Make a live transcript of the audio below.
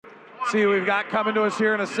See who we've got coming to us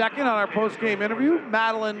here in a second on our post-game interview.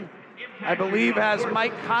 Madeline, I believe, has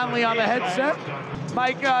Mike Conley on the headset.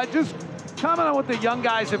 Mike, just comment on what the young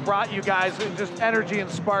guys have brought you guys, and just energy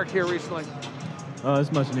and spark here recently.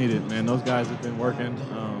 It's much needed, man. Those guys have been working,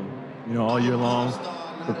 all year long,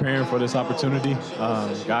 preparing for this opportunity.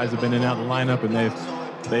 Guys have been in and out of the lineup, and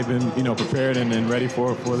they've been, prepared and ready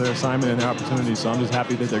for their assignment and their opportunity. So I'm just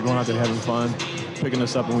happy that they're going out there having fun, picking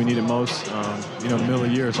us up when we need it most. In the middle of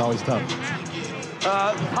the year, it's always tough.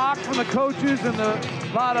 Talk from the coaches and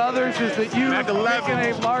a lot of others is that you have taken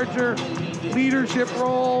a larger leadership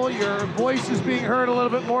role. Your voice is being heard a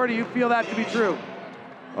little bit more. Do you feel that to be true?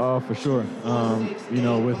 For sure.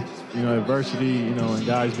 With adversity, and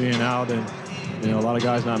guys being out, and a lot of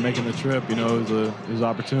guys not making the trip, it was an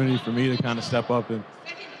opportunity for me to kind of step up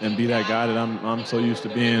and be that guy that I'm so used to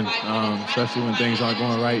being, especially when things aren't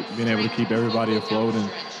going right, being able to keep everybody afloat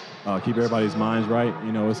and keep everybody's minds right.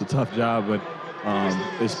 It's a tough job, but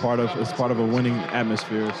it's part of a winning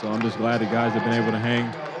atmosphere. So I'm just glad that guys have been able to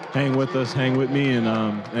hang with us, hang with me, and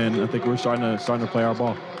I think we're starting to play our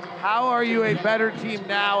ball. How are you a better team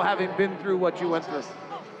now, having been through what you went through?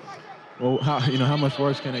 Well, how much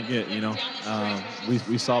worse can it get?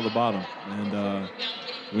 We saw the bottom, and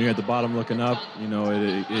when you're at the bottom looking up,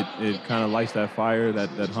 it kind of lights that fire,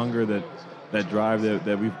 that hunger, that drive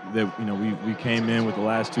that we came in with the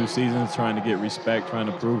last 2 seasons, trying to get respect, trying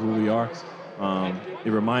to prove who we are.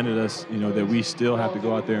 It reminded us, that we still have to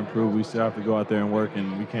go out there and prove. We still have to go out there and work,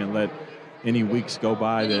 and we can't let any weeks go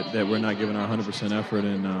by that we're not giving our 100% effort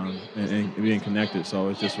and being connected. So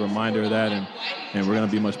it's just a reminder of that, and we're going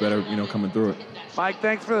to be much better, coming through it. Mike,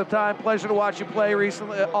 thanks for the time. Pleasure to watch you play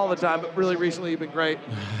recently, all the time, but really recently you've been great.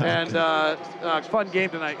 And fun game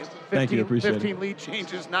tonight. Thank you, appreciate 15 lead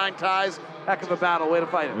changes, 9 ties. Heck of a battle. Way to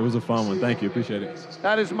fight it. It was a fun one. Thank you, appreciate it.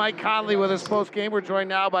 That is Mike Conley with us post-game. We're joined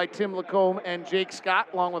now by Tim LaComb and Jake Scott,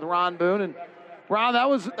 along with Ron Boone. And Ron, that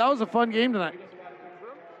was a fun game tonight.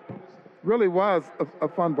 Really was a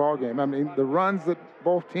fun ball game. I mean, the runs that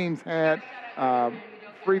both teams had,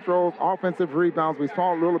 free throws, offensive rebounds, we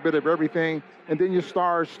saw a little bit of everything, and then your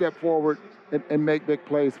stars step forward and make big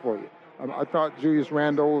plays for you. I thought Julius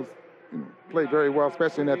Randle played very well,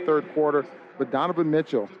 especially in that third quarter, but Donovan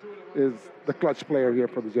Mitchell is the clutch player here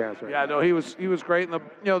for the Jazz right now. Yeah, no, he was great. And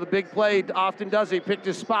the big play often does. He picked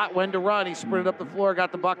his spot when to run. He sprinted up the floor,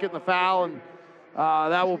 got the bucket and the foul, and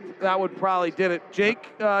that would probably did it. Jake,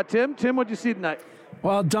 Tim, what did you see tonight?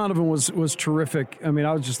 Well, Donovan was terrific. I mean,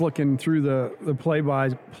 I was just looking through the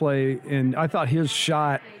play-by-play, and I thought his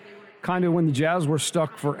shot, kind of when the Jazz were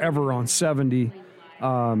stuck forever on 70,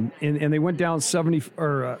 and they went down 70,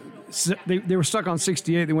 or they were stuck on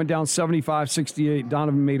 68. They went down 75-68.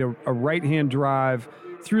 Donovan made a right-hand drive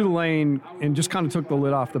through the lane and just kind of took the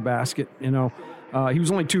lid off the basket. He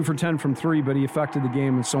was only 2 for 10 from 3, but he affected the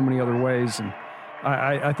game in so many other ways, and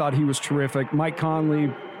I thought he was terrific. Mike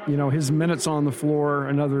Conley, his minutes on the floor,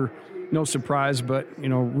 another no surprise, but,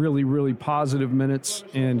 really, really positive minutes,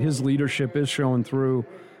 and his leadership is showing through.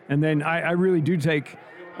 And then I really do take,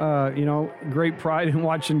 great pride in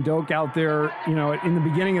watching Doak out there, in the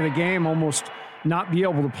beginning of the game almost not be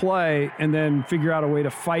able to play and then figure out a way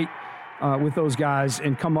to fight with those guys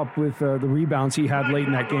and come up with the rebounds he had late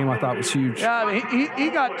in that game. I thought was huge. Yeah, I mean, he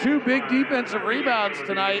got 2 big defensive rebounds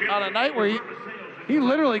tonight on a night where he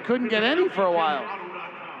literally couldn't get any for a while.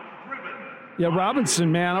 Yeah,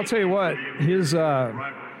 Robinson, man, I'll tell you what, his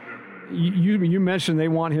you mentioned they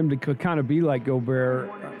want him to kind of be like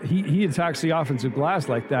Gobert. He attacks the offensive glass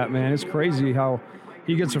like that, man. It's crazy how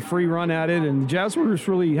he gets a free run at it, and the Jazz were just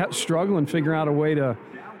really struggling figuring out a way to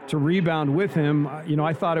rebound with him.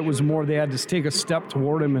 I thought it was more they had to take a step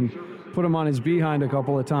toward him and put him on his behind a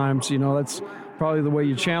couple of times. That's probably the way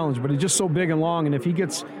you challenge, but he's just so big and long, and if he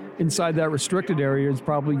gets inside that restricted area, he's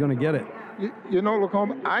probably going to get it.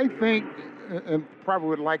 LaComb, I think, and probably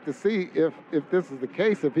would like to see if this is the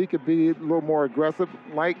case, if he could be a little more aggressive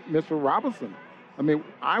like Mr. Robinson. I mean,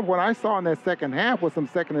 what I saw in that second half was some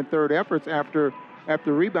second and third efforts after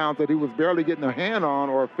rebounds that he was barely getting a hand on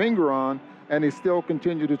or a finger on, and he still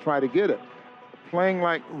continued to try to get it. Playing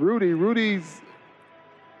like Rudy's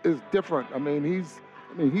is different. I mean,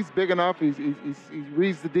 he's big enough. He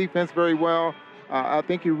reads the defense very well. I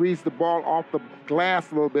think he reads the ball off the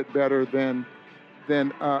glass a little bit better than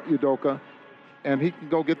Udoka, and he can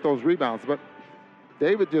go get those rebounds. But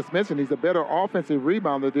David just mentioned he's a better offensive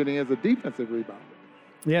rebounder than he is a defensive rebounder.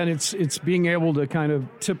 Yeah, and it's being able to kind of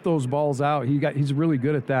tip those balls out. He's really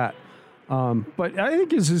good at that. But I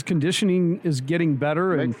think his conditioning is getting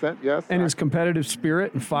better, Makes sense, yes. And his competitive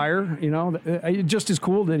spirit and fire. It just is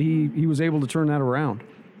cool that he was able to turn that around.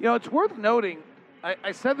 It's worth noting,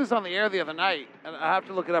 I said this on the air the other night, and I have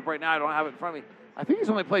to look it up right now. I don't have it in front of me. I think he's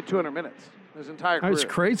only played 200 minutes his entire career. That's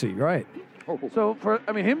crazy, right? So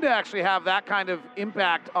him to actually have that kind of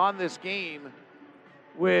impact on this game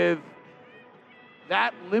with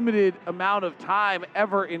that limited amount of time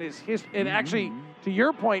ever in his history, and actually, to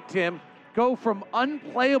your point, Tim, go from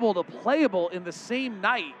unplayable to playable in the same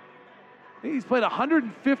night. I think he's played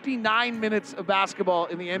 159 minutes of basketball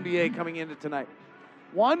in the NBA coming into tonight.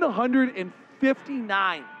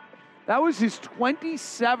 159. That was his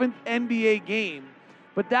 27th NBA game,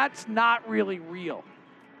 but that's not really real.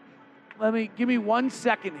 Give me 1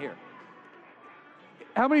 second here.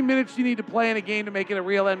 How many minutes do you need to play in a game to make it a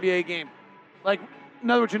real NBA game? Like, in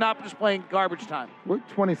other words, you're not just playing garbage time.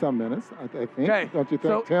 20-some minutes, I think. Okay. Don't you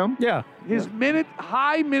think, Tim? Yeah. His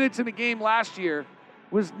high minutes in a game last year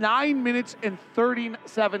was 9 minutes and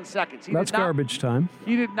 37 seconds. That's garbage time.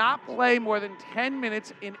 He did not play more than 10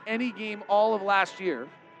 minutes in any game all of last year.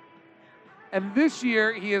 And this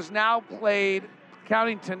year, he has now played,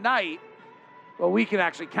 counting tonight, well, we can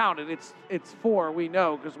actually count it. It's 4, we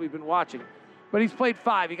know, because we've been watching. But he's played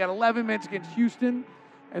 5. He got 11 minutes against Houston,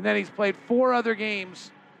 and then he's played 4 other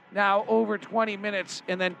games now over 20 minutes,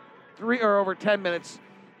 and then 3 or over 10 minutes.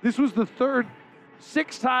 This was the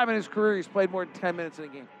 6th time in his career he's played more than 10 minutes in a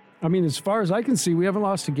game. I mean, as far as I can see, we haven't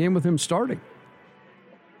lost a game with him starting.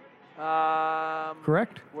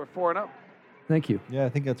 Correct? We're 4-0. Thank you. Yeah, I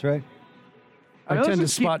think that's right. I tend to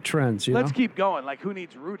spot trends, Let's keep going. Like, who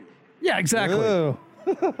needs Rudy? Yeah, exactly.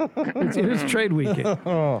 It is trade weekend.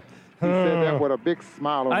 He said that with a big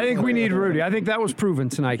smile on I think we need Rudy. I think that was proven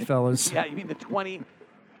tonight, fellas. Yeah, you mean the 20?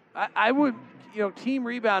 I would, team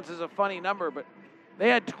rebounds is a funny number, but they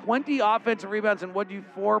had 20 offensive rebounds and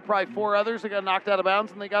probably 4 others that got knocked out of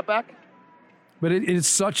bounds and they got back. But it is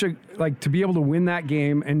such a, to be able to win that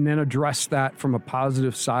game and then address that from a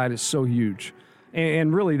positive side is so huge.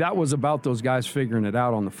 And really, that was about those guys figuring it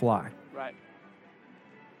out on the fly. Right.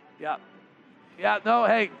 Yeah. Yeah, no,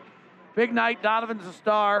 hey, big night. Donovan's a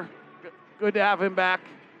star. Good to have him back.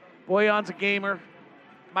 Bojan's a gamer.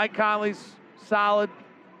 Mike Conley's solid.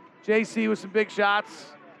 JC with some big shots.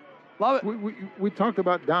 Love it. We talked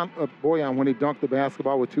about Bojan when he dunked the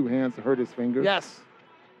basketball with 2 hands and hurt his fingers. Yes.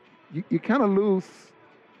 You kind of lose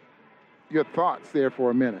your thoughts there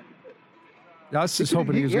for a minute. I was just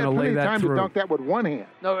hoping he was going to lay that time through. to dunk that with 1 hand.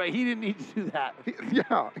 No, he didn't need to do that.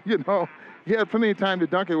 He had plenty of time to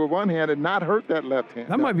dunk it with 1 hand and not hurt that left hand.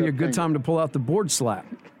 That might be a good time to pull out the board slap.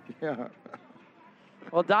 Yeah.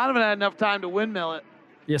 Well, Donovan had enough time to windmill it.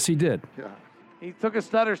 Yes, he did. Yeah. He took a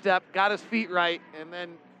stutter step, got his feet right, and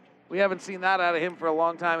then we haven't seen that out of him for a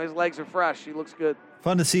long time. His legs are fresh. He looks good.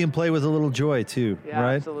 Fun to see him play with a little joy, too, Yeah,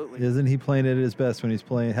 right? absolutely. Isn't he playing at his best when he's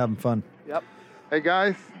playing, having fun? Yep. Hey,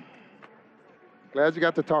 guys. Glad you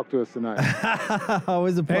got to talk to us tonight.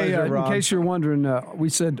 Always a pleasure, Hey, Rob. in case you're wondering, we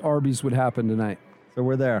said Arby's would happen tonight. So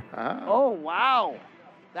we're there. Oh, wow.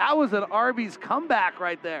 That was an Arby's comeback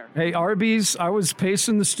right there. Hey, Arby's, I was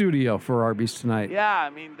pacing the studio for Arby's tonight. Yeah, I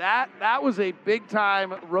mean, that was a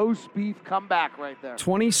big-time roast beef comeback right there.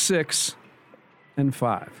 26-5.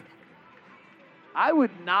 I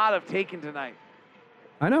would not have taken tonight.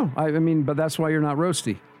 I know. I mean, but that's why you're not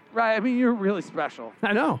roasty. Right, I mean, you're really special.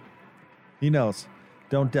 I know. He knows.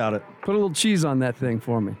 Don't doubt it. Put a little cheese on that thing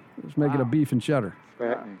for me. Let's make it a beef and cheddar. All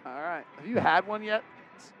right. Have you had one yet?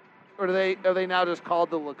 Or are they now just called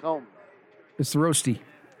the LaComb? It's the roasty.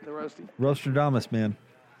 The roasty. Roastradamus, man.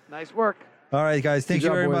 Nice work. All right, guys. Thank Good you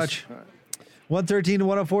job, very boys. much. 113 to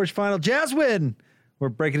 104 final. Jazz win. We're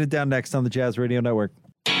breaking it down next on the Jazz Radio Network.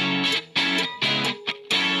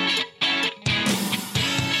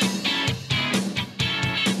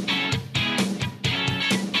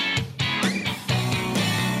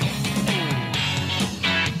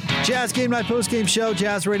 Jazz Game Night Postgame Show,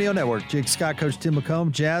 Jazz Radio Network. Jake Scott, Coach Tim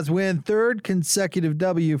LaComb. Jazz win 3rd consecutive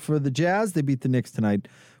W for the Jazz. They beat the Knicks tonight,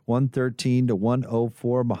 113 to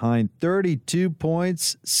 104 behind. 32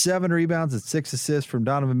 points, 7 rebounds, and 6 assists from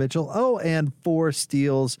Donovan Mitchell. Oh, and 4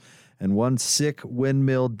 steals and 1 sick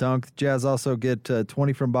windmill dunk. The Jazz also get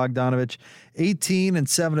 20 from Bogdanovic, 18 and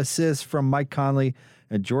 7 assists from Mike Conley.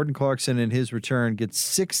 And Jordan Clarkson in his return gets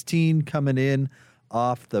 16 coming in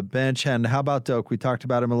off the bench. And how about Doak? We talked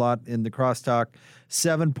about him a lot in the crosstalk.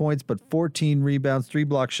 7 points, but 14 rebounds, 3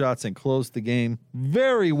 block shots, and closed the game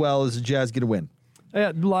very well as the Jazz get a win.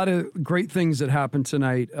 Yeah, a lot of great things that happened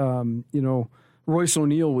tonight. Royce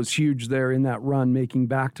O'Neal was huge there in that run, making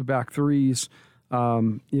back-to-back threes.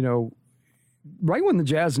 Right when the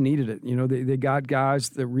Jazz needed it. They got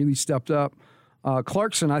guys that really stepped up.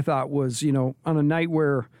 Clarkson, I thought, was, on a night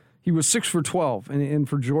where he was 6 for 12, and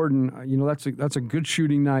for Jordan, that's a good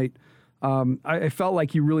shooting night. I felt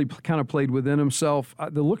like he really kind of played within himself.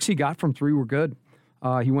 The looks he got from three were good.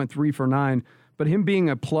 He went 3 for 9. But him being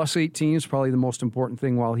a plus 18 is probably the most important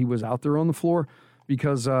thing while he was out there on the floor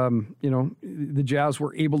because, the Jazz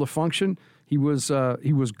were able to function. He was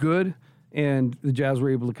good, and the Jazz were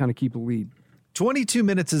able to kind of keep a lead. 22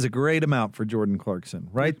 minutes is a great amount for Jordan Clarkson.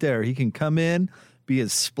 Right there. He can come in, be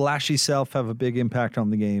his splashy self, have a big impact on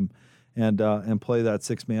the game, and play that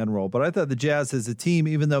six-man role. But I thought the Jazz as a team,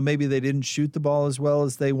 even though maybe they didn't shoot the ball as well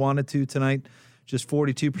as they wanted to tonight, just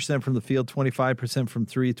 42% from the field, 25% from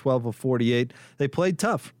three, 12 of 48. They played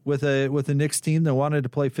tough with a Knicks team that wanted to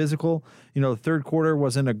play physical. The third quarter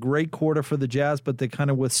wasn't a great quarter for the Jazz, but they kind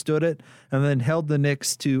of withstood it and then held the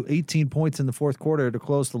Knicks to 18 points in the fourth quarter to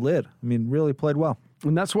close the lid. Really played well.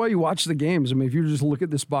 And that's why you watch the games. If you just look at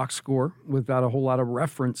this box score without a whole lot of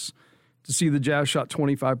reference, to see the Jazz shot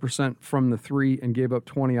 25% from the three and gave up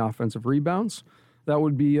 20 offensive rebounds,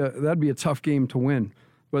 that'd be a tough game to win.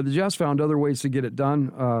 But the Jazz found other ways to get it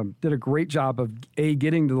done. Did a great job of,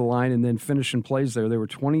 getting to the line and then finishing plays there. They were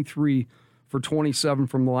 23 for 27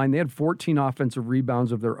 from the line. They had 14 offensive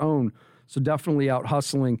rebounds of their own, so definitely out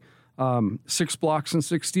hustling. 6 blocks and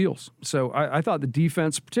 6 steals. So I thought the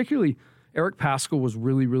defense, particularly Eric Paschall, was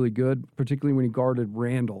really, really good, particularly when he guarded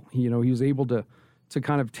Randall. He was able to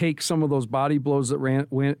kind of take some of those body blows that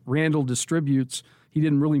Randall distributes. He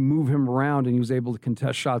didn't really move him around, and he was able to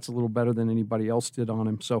contest shots a little better than anybody else did on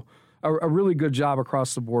him. So a really good job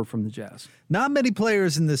across the board from the Jazz. Not many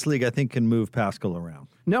players in this league, I think, can move Paschall around.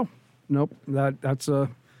 Nope. That's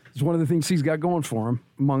one of the things he's got going for him,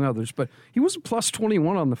 among others. But he was a plus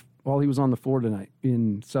 21 while he was on the floor tonight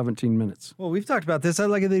in 17 minutes. Well, we've talked about this. I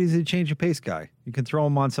like it that he's a change of pace guy. You can throw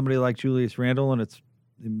him on somebody like Julius Randle, and it's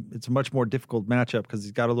a much more difficult matchup because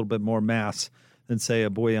he's got a little bit more mass than, say, a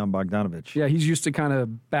Bojan Bogdanovic. Yeah, he's used to kind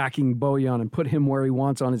of backing Bojan and put him where he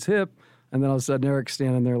wants on his hip, and then all of a sudden Eric's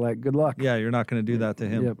standing there like, good luck. Yeah, you're not going to do that to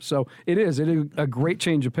him. Yep. So it is a great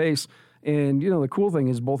change of pace, and the cool thing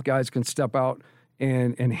is both guys can step out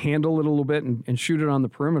and handle it a little bit and shoot it on the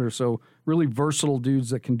perimeter, so really versatile dudes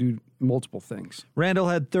that can do multiple things. Randall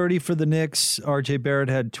had 30 for the Knicks. R.J. Barrett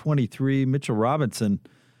had 23. Mitchell Robinson,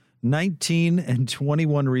 19 and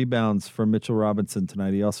 21 rebounds for Mitchell Robinson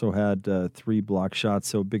tonight. He also had 3 block shots,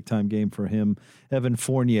 so big-time game for him. Evan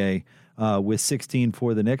Fournier with 16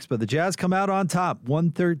 for the Knicks. But the Jazz come out on top,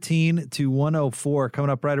 113-104.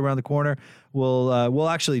 Coming up right around the corner. We'll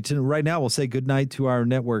actually, right now, we'll say goodnight to our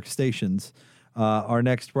network stations. Our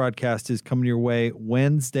next broadcast is coming your way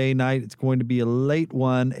Wednesday night. It's going to be a late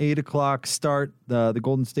one, 8 o'clock start. The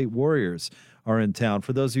Golden State Warriors are in town.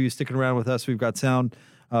 For those of you sticking around with us, we've got sound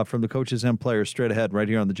from the coaches and players straight ahead right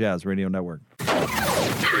here on the Jazz Radio Network. 3, 2,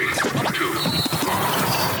 1.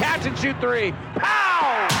 Catch and shoot 3.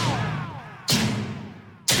 Pow!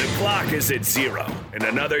 The clock is at 0, and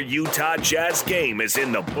another Utah Jazz game is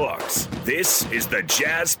in the books. This is the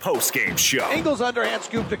Jazz Postgame Show. Ingles underhand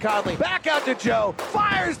scoop to Conley. Back out to Joe.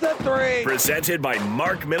 Fires the 3. Presented by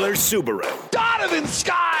Mark Miller Subaru. Donovan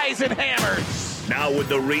skies and hammers. Now with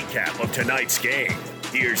the recap of tonight's game,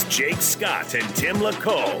 here's Jake Scott and Tim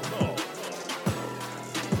LaComb.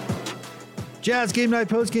 Jazz Game Night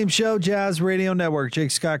Postgame Show, Jazz Radio Network.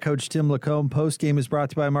 Jake Scott, Coach Tim LaComb. Postgame is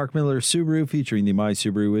brought to you by Mark Miller Subaru, featuring the My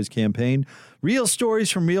Subaru Is campaign. Real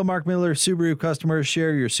stories from real Mark Miller Subaru customers.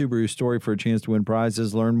 Share your Subaru story for a chance to win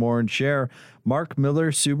prizes. Learn more and share.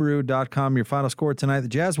 MarkMillerSubaru.com. Your final score tonight, the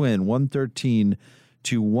Jazz win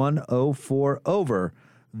 113-104 over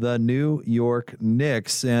the New York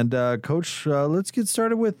Knicks. And Coach, let's get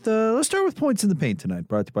started with points in the paint tonight.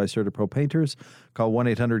 Brought to you by CertaPro Painters. Call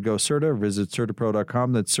 1-800-GO-CERTA. Visit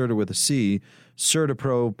CertaPro.com. That's Certa with a C.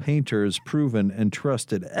 CertaPro Painters, proven and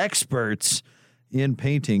trusted experts in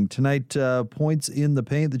painting. Tonight, points in the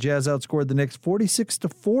paint. The Jazz outscored the Knicks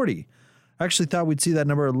 46-40. I actually thought we'd see that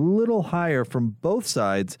number a little higher from both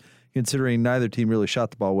sides, considering neither team really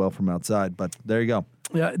shot the ball well from outside. But there you go.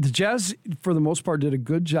 Yeah, the Jazz, for the most part, did a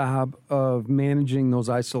good job of managing those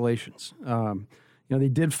isolations. They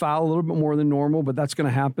did foul a little bit more than normal, but that's going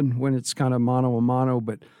to happen when it's kind of mano-a-mano.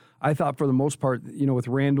 But I thought for the most part, with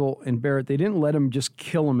Randall and Barrett, they didn't let him just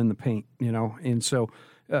kill him in the paint, And so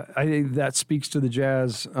I think that speaks to the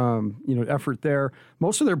Jazz, effort there.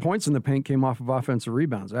 Most of their points in the paint came off of offensive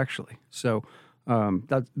rebounds, actually. So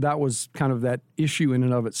that was kind of that issue in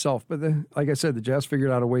and of itself. But like I said, the Jazz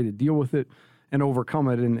figured out a way to deal with it and overcome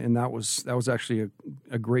it, and that was actually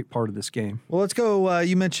a great part of this game. Well, let's go.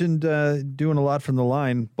 You mentioned doing a lot from the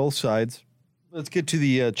line, both sides. Let's get to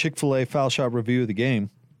the Chick-fil-A foul shot review of the game.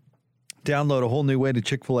 Download a whole new way to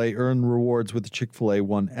Chick-fil-A. Earn rewards with the Chick-fil-A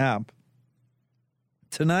One app.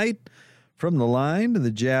 Tonight, From the line, the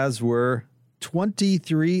Jazz were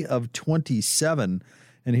 23 of 27.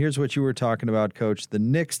 And here's what you were talking about, Coach. The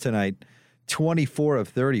Knicks tonight, 24 of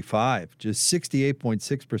 35. Just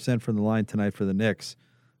 68.6% from the line tonight for the Knicks.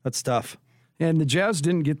 That's tough. And the Jazz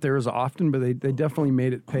didn't get there as often, but they definitely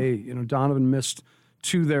made it pay. You know, Donovan missed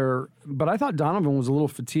 2 there, but I thought Donovan was a little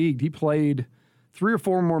fatigued. He played 3 or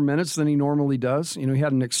 4 more minutes than he normally does. You know, he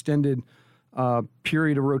had an extended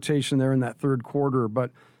period of rotation there in that third quarter, but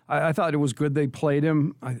I thought it was good they played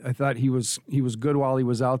him. I thought he was good while he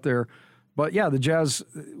was out there. But, yeah, the Jazz,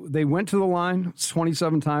 they went to the line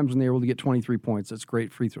 27 times, and they were able to get 23 points. That's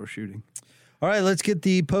great free throw shooting. All right, let's get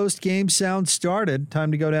the post-game sound started.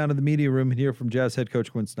 Time to go down to the media room and hear from Jazz head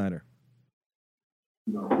coach Quin Snyder.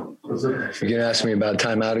 You're going to ask me about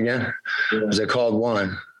timeout again? Because I called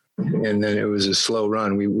one, and then it was a slow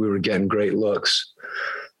run. We were getting great looks.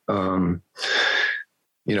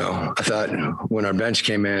 You know, I thought when our bench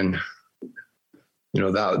came in, you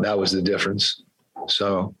know, that was the difference.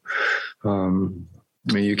 So, I mean,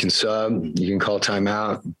 you can sub, you can call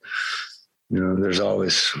timeout. You know, there's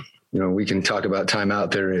always, you know, we can talk about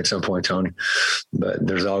timeout theory at some point, Tony, but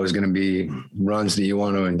there's always going to be runs that you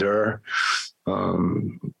want to endure. A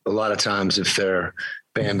lot of times if they're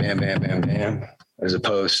bam, bam, bam, bam, bam, as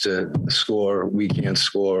opposed to score, we can't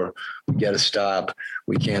score, we get a stop,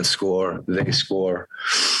 we can't score, they score.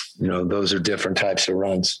 You know, those are different types of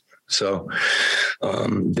runs. So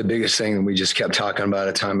the biggest thing that we just kept talking about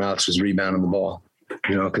at timeouts was rebounding the ball,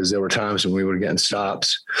 you know, because there were times when we were getting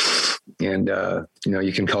stops and, you know,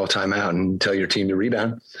 you can call timeout and tell your team to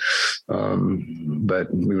rebound.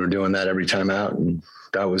 But we were doing that every timeout, and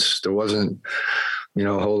there wasn't, you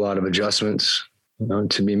know, a whole lot of adjustments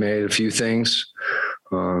to be made, a few things.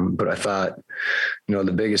 But I thought, you know,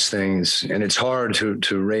 the biggest things, and it's hard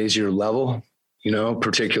to raise your level, you know,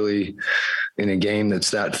 particularly in a game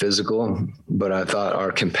that's that physical. But I thought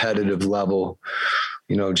our competitive level,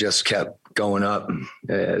 you know, just kept going up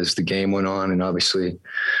as the game went on. And obviously,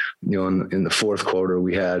 you know, in the fourth quarter,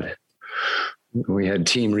 we had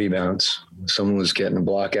team rebounds. Someone was getting a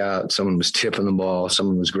block out, someone was tipping the ball,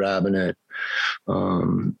 someone was grabbing it.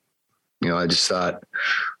 You know, I just thought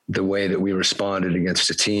the way that we responded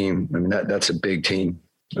against a team, I mean, that's a big team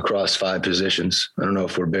across 5 positions. I don't know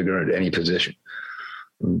if we're bigger at any position.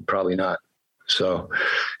 Probably not. So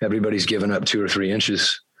everybody's given up 2 or 3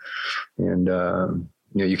 inches. And, you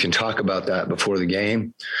know, you can talk about that before the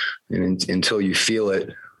game, and until you feel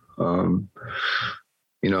it, you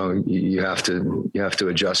know, you have to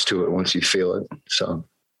adjust to it once you feel it. So.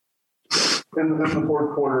 In the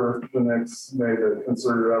fourth quarter, the Knicks made a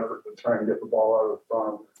concerted effort to try and get the ball out of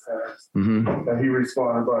Donovan's hands. Mm-hmm. And he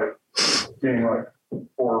responded by getting like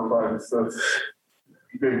 4 or 5 assists,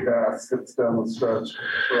 big baskets down the stretch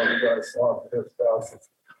for other guys to have to hit baskets.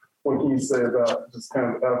 What can you say about just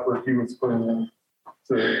kind of the effort he was putting in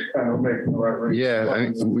to kind of make the right range? Yeah, I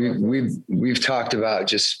mean, we've talked about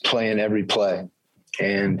just playing every play.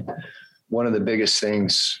 And one of the biggest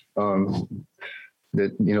things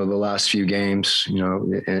that, you know, the last few games, you know,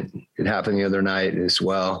 it happened the other night as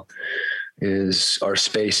well, is our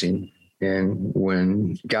spacing. And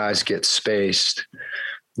when guys get spaced,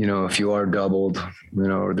 you know, if you are doubled, you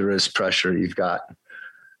know, or there is pressure, you've got,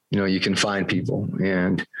 you know, you can find people.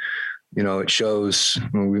 And, you know, it shows,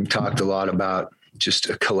 we've talked a lot about just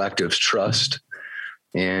a collective trust.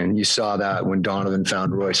 And you saw that when Donovan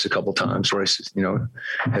found Royce a couple times. Royce, you know,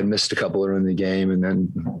 had missed a couple early in the game, and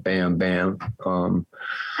then bam, bam.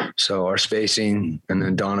 So our spacing, and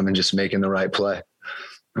then Donovan just making the right play.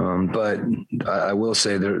 But I will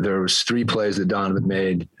say there was 3 plays that Donovan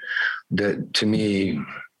made that, to me,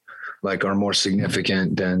 like, are more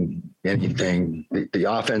significant than anything.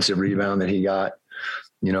 The offensive rebound that he got,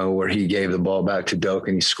 you know, where he gave the ball back to Doak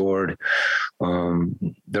and he scored.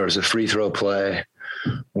 There was a free throw play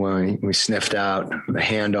when we sniffed out a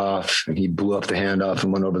handoff, and he blew up the handoff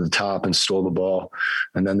and went over the top and stole the ball.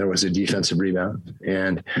 And then there was a defensive rebound.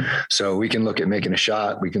 And so we can look at making a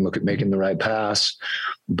shot, we can look at making the right pass,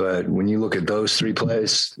 but when you look at those 3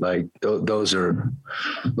 plays, like those are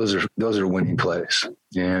winning plays.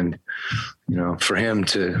 And, you know, for him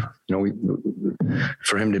to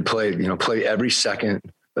play every second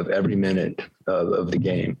of every minute of the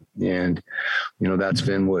game. And, you know, that's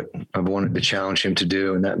been what I've wanted to challenge him to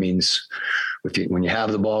do. And that means when you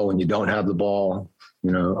have the ball, when you don't have the ball,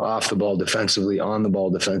 you know, off the ball defensively, on the ball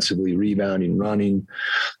defensively, rebounding, running,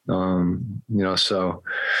 you know, so,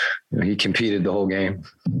 you know, he competed the whole game.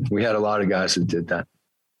 We had a lot of guys that did that.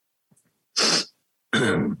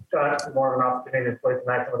 Got more of an opportunity to play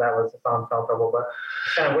tonight. Some of that was just on foul trouble, but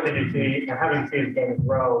kind of what did you see, and how do you see the game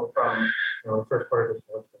grow from the first part of the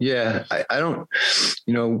show. Yeah, I don't,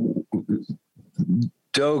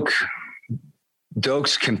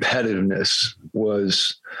 Dok's competitiveness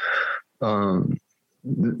was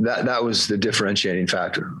that was the differentiating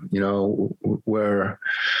factor, where,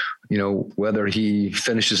 whether he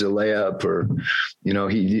finishes a layup or,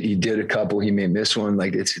 he did a couple, he may miss one.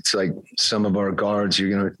 Like it's like some of our guards, you're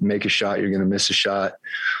going to make a shot, you're going to miss a shot.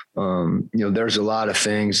 There's a lot of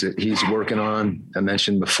things that he's working on. I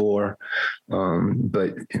mentioned before,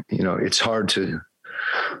 but it's hard to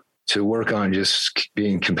work on just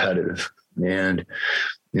being competitive. And,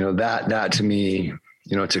 that to me,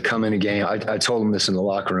 to come in a game, I told him this in the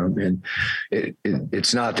locker room, and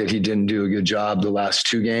it's not that he didn't do a good job the last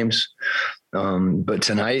two games. But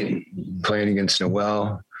tonight, playing against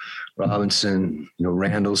Noel, Robinson,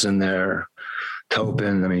 Randall's in there,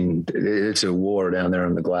 Topin. I mean, it's a war down there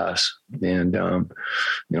on the glass. And,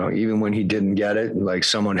 even when he didn't get it, like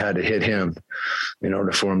someone had to hit him in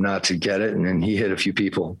order for him not to get it. And then he hit a few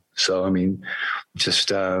people. So, I mean, just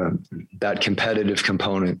that competitive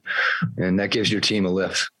component, and that gives your team a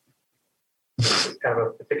lift. Kind of a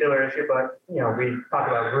particular issue, but, we talk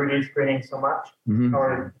about Rudy screening so much. Mm-hmm. How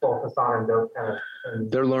are both Hassan and Doak kind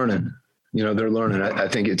of? They're learning. They're learning. I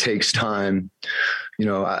think it takes time.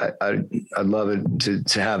 I'd love it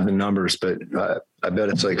to have the numbers, but I bet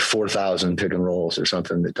it's like 4,000 pick and rolls or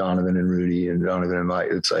something that Donovan and Rudy and Donovan and Mike,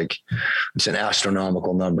 it's an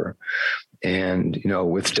astronomical number. And,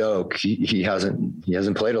 with Doak, he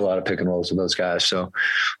hasn't played a lot of pick and rolls with those guys. So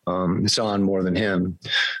it's on more than him.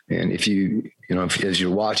 And if as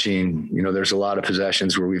you're watching, there's a lot of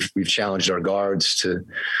possessions where we've challenged our guards to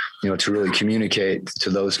really communicate to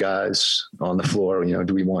those guys on the floor.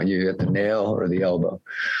 Do we want you at the nail or the elbow?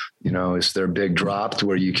 Is there a big drop to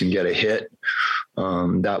where you can get a hit?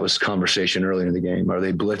 That was conversation earlier in the game. Are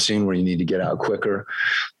they blitzing where you need to get out quicker?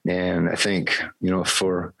 And I think,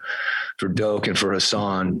 for Doak and for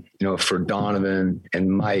Hassan, for Donovan and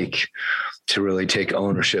Mike to really take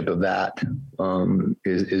ownership of that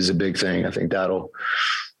is a big thing. I think that'll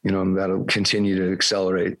continue to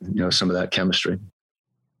accelerate, some of that chemistry.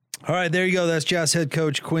 All right, there you go. That's Jazz head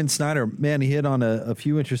coach Quin Snyder. Man, he hit on a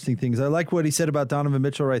few interesting things. I like what he said about Donovan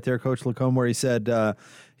Mitchell right there, Coach LaComb, where he said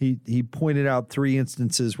he pointed out 3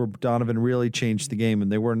 instances where Donovan really changed the game,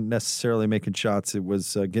 and they weren't necessarily making shots. It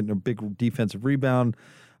was getting a big defensive rebound,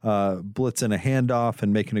 blitzing a handoff,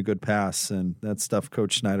 and making a good pass. And that stuff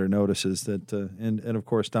Coach Snyder notices that, and of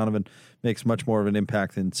course, Donovan makes much more of an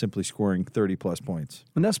impact than simply scoring 30-plus points.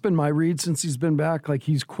 And that's been my read since he's been back. Like,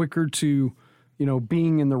 he's quicker to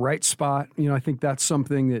being in the right spot. I think that's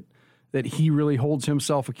something that he really holds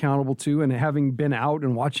himself accountable to, and having been out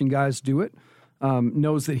and watching guys do it,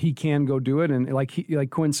 knows that he can go do it. And like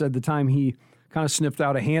Quinn said, the time he kind of sniffed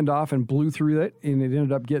out a handoff and blew through it, and it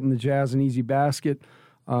ended up getting the Jazz an easy basket.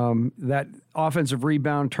 That offensive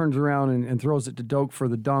rebound, turns around and throws it to Doak for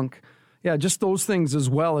the dunk. Yeah, just those things, as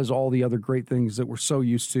well as all the other great things that we're so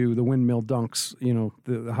used to, the windmill dunks,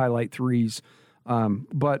 the highlight threes.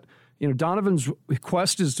 But Donovan's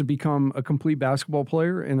quest is to become a complete basketball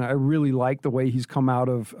player, and I really like the way he's come out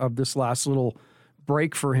of this last little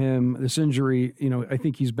break for him, this injury. I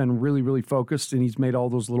think he's been really, really focused, and he's made all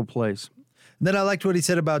those little plays. And then I liked what he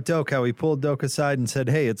said about Doak, how he pulled Doak aside and said,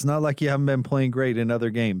 hey, it's not like you haven't been playing great in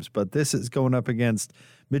other games, but this is going up against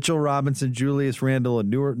Mitchell Robinson, Julius Randle,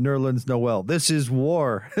 and Nerlens Noel. This is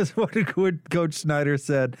war, is what Coach Snyder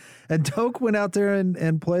said. And Doak went out there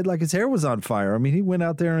and played like his hair was on fire. I mean, he went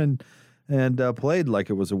out there and played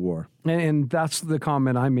like it was a war. And that's the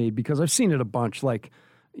comment I made, because I've seen it a bunch. Like,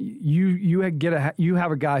 you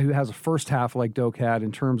have a guy who has a first half like Doak had,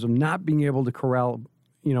 in terms of not being able to corral,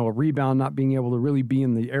 a rebound, not being able to really be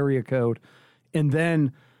in the area code, and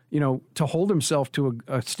then to hold himself to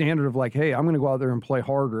a standard of like, hey, I'm going to go out there and play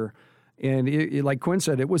harder. And it, like Quinn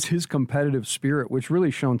said, it was his competitive spirit which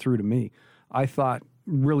really shone through to me. I thought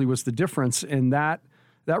really was the difference, and that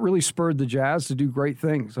really spurred the Jazz to do great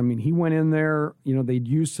things. I mean, he went in there, they'd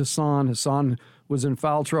used Hassan. Hassan was in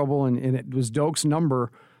foul trouble, and it was Doak's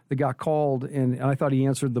number that got called, and I thought he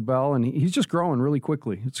answered the bell, and he's just growing really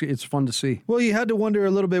quickly. It's fun to see. Well, you had to wonder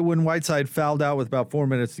a little bit when Whiteside fouled out with about 4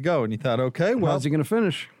 minutes to go, and you thought, okay, well, how's he going to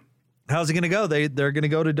finish? How's he going to go? They're going to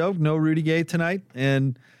go to Doak, no Rudy Gay tonight,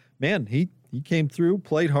 and man, he came through,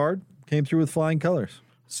 played hard, came through with flying colors.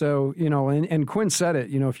 So, and Quinn said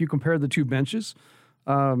it, if you compare the two benches,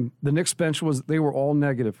 the Knicks bench they were all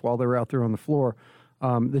negative while they were out there on the floor.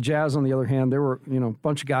 The Jazz, on the other hand, there were, a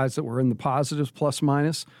bunch of guys that were in the positives, plus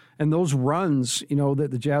minus, and those runs, that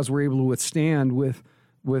the Jazz were able to withstand with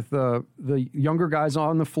the younger guys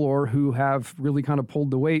on the floor who have really kind of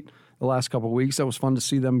pulled the weight. the last couple of weeks. That was fun to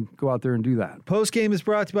see them go out there and do that. Postgame is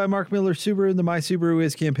brought to you by Mark Miller Subaru and the My Subaru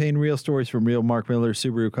Is campaign. Real stories from real Mark Miller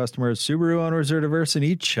Subaru customers. Subaru owners are diverse and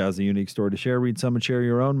each has a unique story to share. Read some and share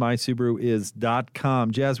your own. MySubaruIs.com.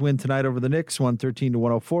 Jazz win tonight over the Knicks,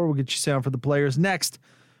 113-104. We'll get you sound for the players next,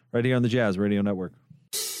 right here on the Jazz Radio Network.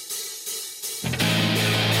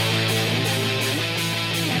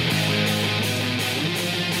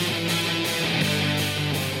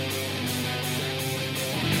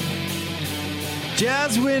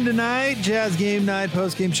 Jazz win tonight. Jazz game night,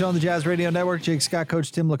 post-game show on the Jazz Radio Network. Jake Scott,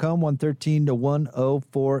 Coach Tim LaComb,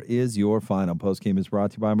 113-104 is your final. Post-game is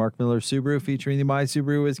brought to you by Mark Miller Subaru, featuring the My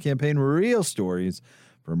Subaru Is campaign. Real stories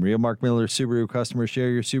from real Mark Miller Subaru customers.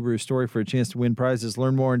 Share your Subaru story for a chance to win prizes.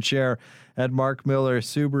 Learn more and share at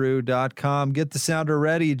markmillersubaru.com. Get the sounder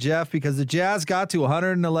ready, Jeff, because the Jazz got to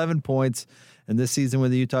 111 points. And this season,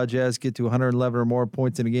 when the Utah Jazz get to 111 or more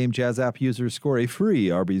points in a game, Jazz app users score a free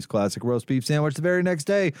Arby's Classic Roast Beef Sandwich the very next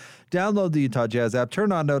day. Download the Utah Jazz app,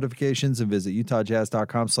 turn on notifications, and visit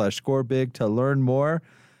utahjazz.com/scorebig to learn more.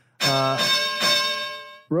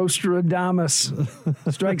 Rostradamus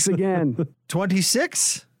strikes again.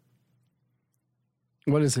 26?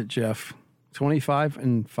 What is it, Jeff?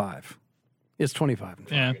 25-5. It's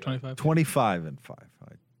 25-5. Yeah, 25. 25-5.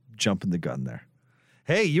 I jumping the gun there.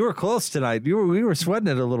 Hey, you were close tonight. We were sweating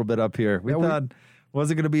it a little bit up here. We thought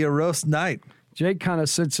wasn't going to be a roast night. Jake kind of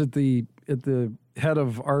sits at the head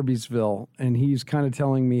of Arby'sville, and he's kind of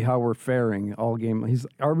telling me how we're faring all game.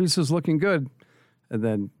 Arby's is looking good, and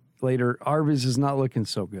then later Arby's is not looking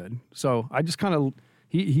so good. So I just kind of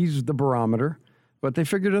he's the barometer, but they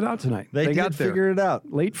figured it out tonight. They got figured it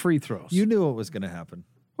out. Late free throws. You knew what was going to happen.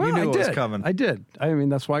 Well, you knew it was coming. I did. I mean,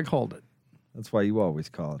 that's why I called it. That's why you always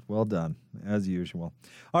call it. Well done, as usual.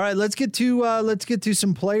 All right, let's get to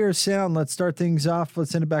some player sound. Let's start things off.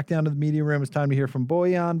 Let's send it back down to the media room. It's time to hear from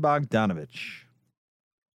Bojan Bogdanovic.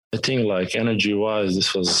 I think, like, energy-wise,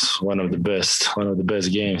 this was one of the best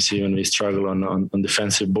games. Even we struggled on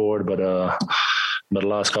defensive board, but the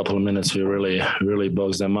last couple of minutes we really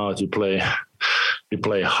boxed them out. We play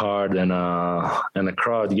hard, and the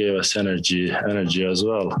crowd gave us energy as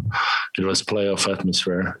well. It was playoff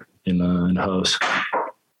atmosphere in the house.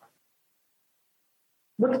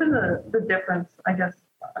 What's been the difference, I guess?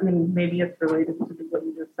 I mean, maybe it's related to what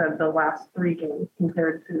you just said, the last three games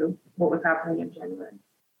compared to what was happening in January.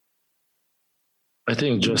 I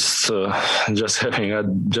think just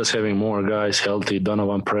having more guys healthy,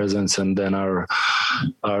 Donovan presence, and then our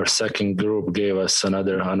second group gave us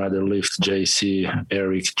another lift. JC,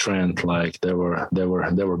 Eric, Trent, like they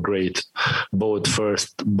were great, both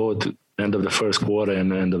end of the first quarter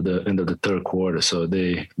and end of the third quarter. So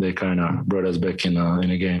they kind of brought us back in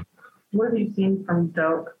a game. What have you seen from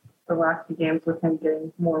Doak the last two games with him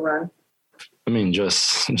getting more run? I mean,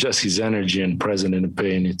 just his energy and presence in the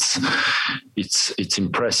paint. It's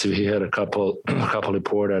impressive. He had a couple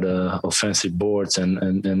reported offensive boards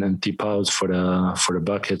and tip outs for the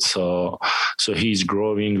bucket. So he's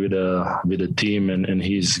growing with the team and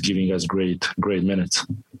he's giving us great minutes.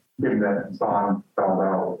 Given that Son fouled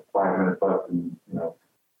out with 5 minutes left, and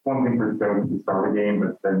one thing for Stone to start a game,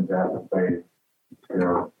 but then to have to play,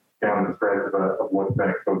 down the stretch of what's been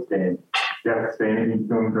a close game. Do you have to say anything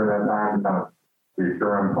to him during that time, kind of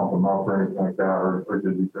reassure him, pump him up, or anything like that, or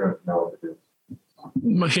did he know what to do?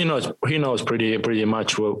 He knows pretty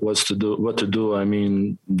much what to do. I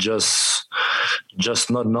mean, just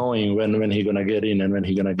not knowing when he's gonna get in and when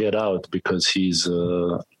he's gonna get out, because he's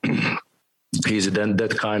then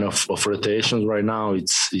that kind of rotations right now.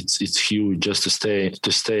 It's huge just to stay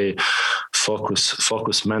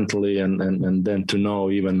focused mentally and then to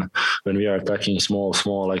know, even when we are attacking small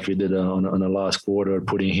like we did on the last quarter,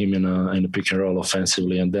 putting him in a pick and roll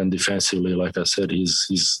offensively, and then defensively, like I said,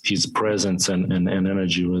 his presence and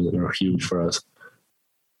energy are huge for us.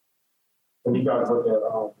 When you guys look at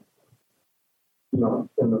in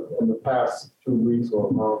the past 2 weeks or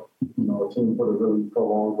a month, a team put a really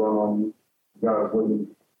prolonged run on you. You guys wouldn't,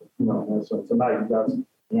 answer. Tonight you guys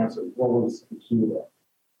answered. What was the key to that?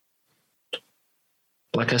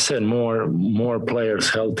 Like I said, more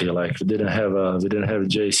players healthy. Like we didn't have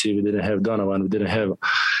JC, we didn't have Donovan, we didn't have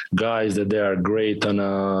guys that they are great on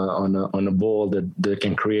a ball that they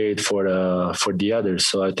can create for the others.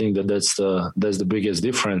 So I think that's the biggest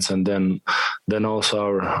difference. And then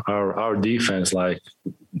also our defense, like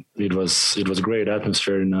it was great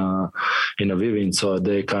atmosphere in Vivint. So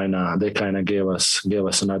they kind of gave us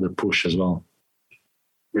another push as well.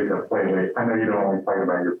 You have to play late. I know you don't always talk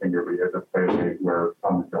about your finger, but you have to play late where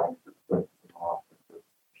some don't. Just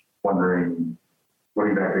wondering what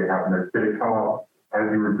exactly happened there. Did it come up as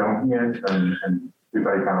you were dunking it, and You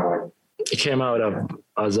thought you kind of like. It came out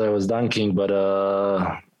as I was dunking, but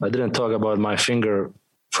I didn't talk about my finger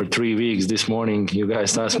for 3 weeks. This morning, you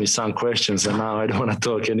guys asked me some questions, and now I don't want to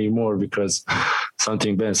talk anymore because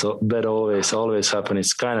something bad always happens.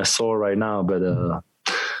 It's kind of sore right now, but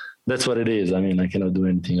that's what it is. I mean, I cannot do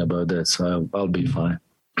anything about that, so I'll be fine.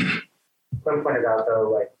 Quin pointed out,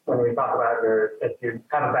 though, like when we talk about if you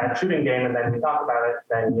have a bad shooting game and then we talk about it,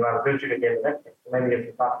 then you have a good shooting game the next game. So maybe if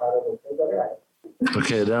you talk about it, it's all right.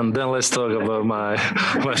 Okay, then let's talk about my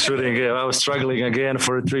shooting game. I was struggling again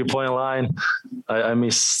for a 3-point line. I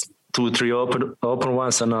missed 2-3 open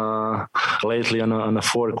ones, and lately on the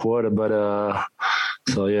fourth quarter. But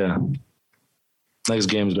so yeah, next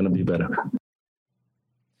game is going to be better.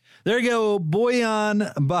 There you go,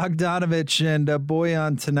 Bojan Bogdanovic, and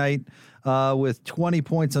Bojan tonight with 20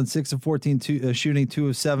 points on 6 of 14, shooting 2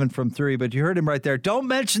 of 7 from 3. But you heard him right there. Don't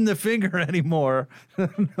mention the finger anymore.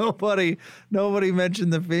 Nobody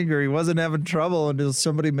mentioned the finger. He wasn't having trouble until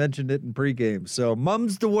somebody mentioned it in pregame. So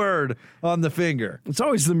mum's the word on the finger. It's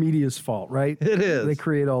always the media's fault, right? It is. They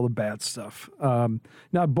create all the bad stuff. Now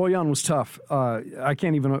Bojan was tough. I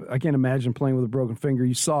can't imagine playing with a broken finger.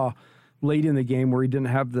 You saw late in the game where he didn't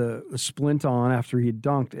have the splint on after he had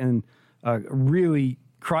dunked, and really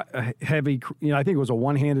heavy, I think it was a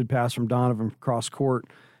one-handed pass from Donovan cross court,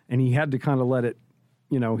 and he had to kind of let it,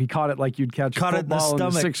 he caught it like you'd catch a football in the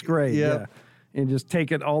 6th grade. Yep. Yeah. And just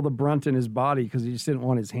take it all the brunt in his body because he just didn't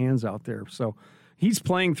want his hands out there. So he's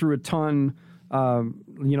playing through a ton.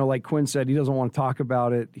 Like Quin said, he doesn't want to talk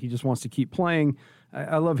about it. He just wants to keep playing.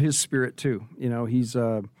 I love his spirit too.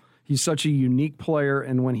 He's such a unique player,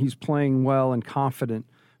 and when he's playing well and confident,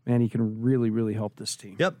 man, he can really, really help this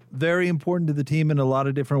team. Yep, very important to the team in a lot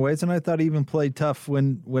of different ways, and I thought he even played tough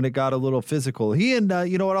when it got a little physical. He and,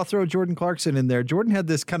 I'll throw Jordan Clarkson in there. Jordan had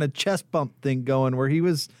this kind of chest bump thing going where he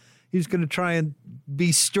was going to try and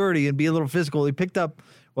be sturdy and be a little physical. He picked up,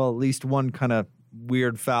 at least one kind of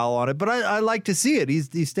weird foul on it, but I like to see it.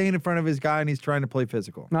 He's staying in front of his guy, and he's trying to play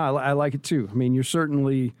physical. No, I like it too. I mean, you're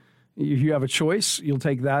certainly... If you have a choice, you'll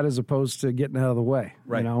take that as opposed to getting out of the way,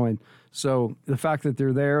 right? And so the fact that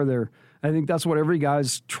they're there, I think that's what every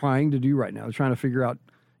guy's trying to do right now. They're trying to figure out,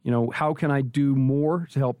 how can I do more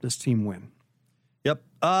to help this team win? Yep.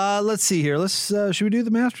 Let's see here. Should we do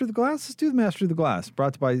the Master of the Glass? Let's do the Master of the Glass.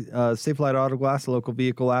 Brought to you by Safe Light Auto Glass, a local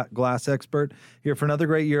vehicle glass expert. Here for another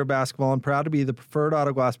great year of basketball, and proud to be the preferred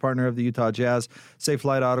auto glass partner of the Utah Jazz. Safe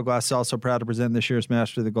Light Auto Glass is also proud to present this year's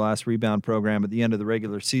Master of the Glass rebound program. At the end of the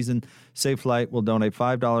regular season, Safe Light will donate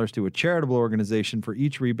 $5 to a charitable organization for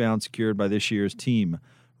each rebound secured by this year's team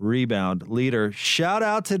rebound leader. Shout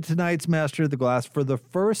out to tonight's Master of the Glass for the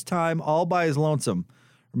first time all by his lonesome.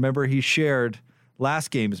 Remember, he shared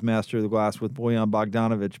last game's Master of the Glass with Bojan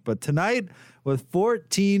Bogdanovic, but tonight with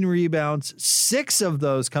 14 rebounds, 6 of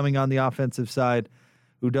those coming on the offensive side,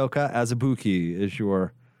 Udoka Azubuike is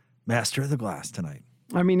your Master of the Glass tonight.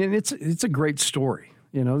 I mean, and it's a great story.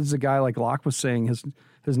 This is a guy, like Locke was saying,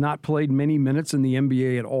 has not played many minutes in the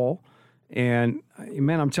NBA at all. And,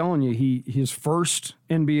 man, I'm telling you, his first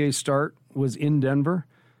NBA start was in Denver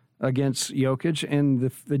against Jokic,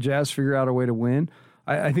 and the Jazz figure out a way to win.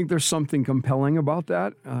 I think there's something compelling about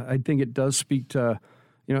that. I think it does speak to,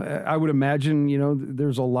 I would imagine,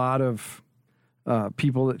 there's a lot of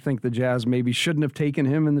people that think the Jazz maybe shouldn't have taken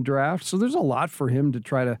him in the draft. So there's a lot for him to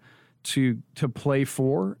try to play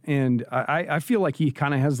for. And I feel like he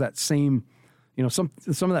kind of has that same, some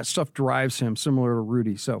of that stuff drives him similar to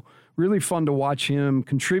Rudy. So really fun to watch him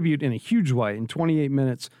contribute in a huge way in 28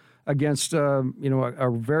 minutes against, a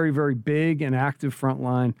very, very big and active front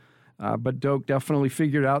line. But Doak definitely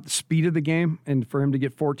figured out the speed of the game, and for him to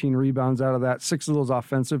get 14 rebounds out of that, 6 of those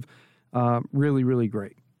offensive, really, really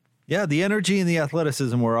great. Yeah, the energy and the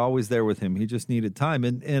athleticism were always there with him. He just needed time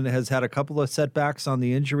and has had a couple of setbacks on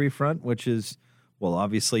the injury front, which is,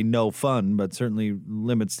 obviously no fun, but certainly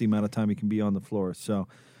limits the amount of time he can be on the floor. So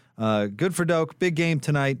good for Doak. Big game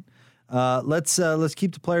tonight. Let's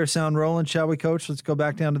keep the player sound rolling, shall we, Coach? Let's go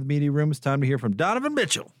back down to the media room. It's time to hear from Donovan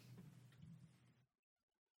Mitchell.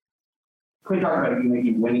 Can we talk about you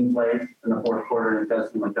making winning plays in the fourth quarter? And it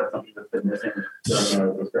does seem like that's something that's been missing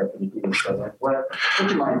during the stretch of the team. So what's your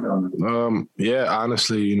mindset on that? Yeah,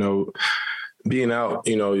 honestly, being out,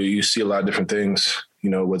 you see a lot of different things.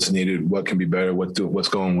 What's needed, what can be better, what's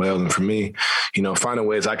going well. And for me, finding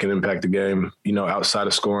ways I can impact the game, outside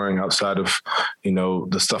of scoring, outside of,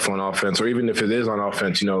 the stuff on offense, or even if it is on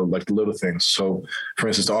offense, like the little things. So, for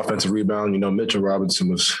instance, the offensive rebound, Mitchell Robinson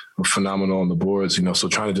was phenomenal on the boards, so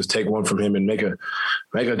trying to just take one from him and make a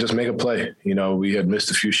play. We had missed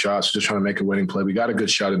a few shots, just trying to make a winning play. We got a good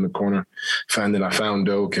shot in the corner. I found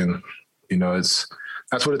Doak, and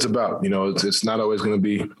That's what it's about. It's not always going to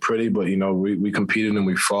be pretty, but, we competed and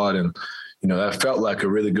we fought, and, that felt like a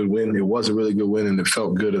really good win. It was a really good win, and it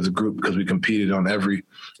felt good as a group because we competed on every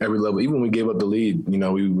level. Even when we gave up the lead,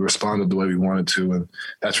 we responded the way we wanted to, and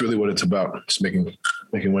that's really what it's about, just making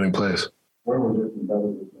winning plays. Where was your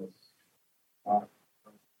competitiveness?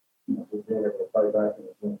 Being able to fight back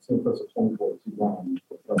and since that's a 24-2 run,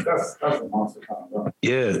 that's a monster kind of run.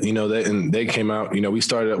 Yeah, they came out.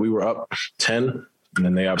 We were up 10, and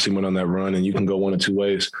then they obviously went on that run, and you can go one of two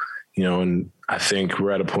ways. And I think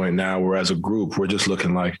we're at a point now where as a group, we're just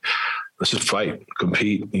looking like, let's just fight,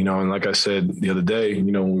 compete, and like I said the other day,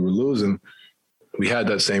 when we were losing, we had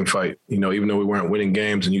that same fight, even though we weren't winning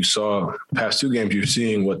games, and you saw past two games, you're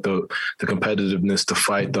seeing what the competitiveness, the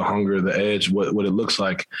fight, the hunger, the edge, what it looks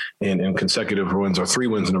like in consecutive wins or 3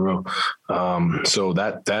 wins in a row. So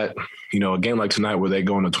that, a game like tonight where they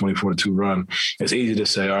go on a 24-2 run, it's easy to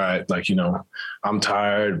say, all right, I'm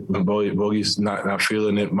tired. Bogey's not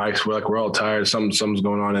feeling it. Mike's, we're all tired. Something's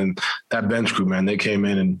going on. And that bench group, man, they came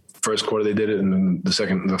in and first quarter they did it, and then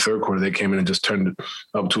the third quarter they came in and just turned it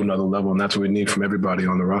up to another level, and that's what we need from everybody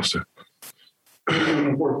on the roster.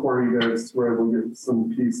 In the fourth quarter, you guys were able to get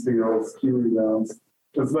some key steals, key rebounds.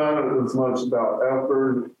 It's not as much about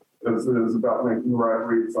effort as it is about making the right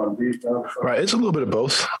reads on defense. Right, it's a little bit of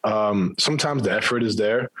both. Sometimes the effort is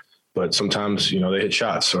there, but sometimes, they hit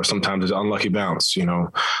shots, or sometimes it's an unlucky bounce,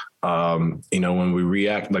 when we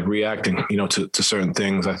reacting, to certain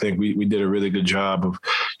things. I think we did a really good job of,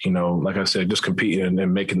 like I said, just competing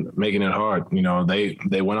and making it hard.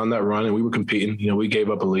 They went on that run and we were competing. We gave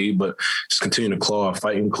up a lead, but just continuing to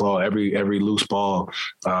fight and claw every loose ball.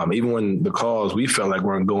 Even when the calls we felt like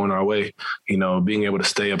weren't going our way, being able to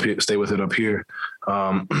stay with it up here.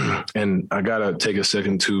 And I gotta take a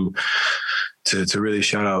second to really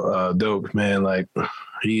shout out Doak, man.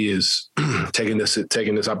 He is taking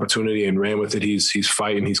this opportunity and ran with it. He's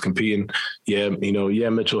fighting, he's competing. Yeah,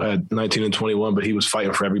 Mitchell had 19 and 21, but he was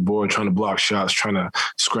fighting for every board, trying to block shots, trying to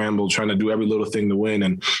scramble, trying to do every little thing to win.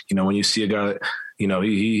 And when you see a guy,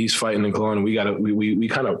 he's fighting and clawing. And we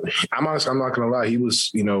kind of. I'm not gonna lie. He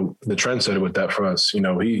was the trendsetter with that for us.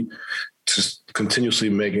 He just continuously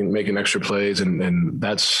making extra plays, and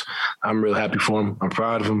that's, I'm real happy for him. I'm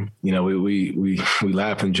proud of him. We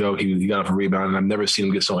laugh and joke. He got off a rebound, and I've never seen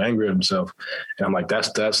him get so angry at himself. And I'm like,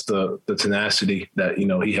 that's the tenacity that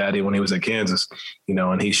he had when he was at Kansas.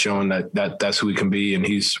 And he's showing that's who he can be. And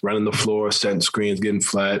he's running the floor, setting screens, getting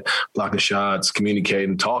flat, blocking shots,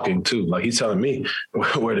 communicating, talking too. Like, he's telling me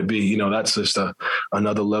where to be. That's just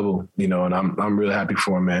another level. And I'm really happy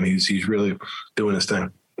for him, man. He's really doing his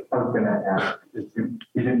thing. I was going to ask,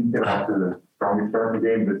 he didn't get off to the strongest start of the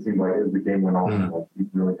game, but it seemed like as the game went on, he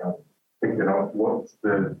really kind of picked it up. What's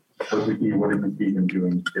the key? What did you see him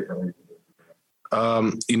doing differently?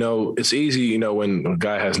 It's easy, when a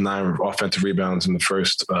guy has 9 offensive rebounds in the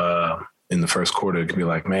first quarter, it can be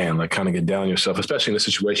like, man, kind of get down on yourself, especially in a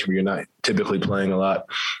situation where you're not typically playing a lot.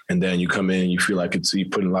 And then you come in and you feel like you're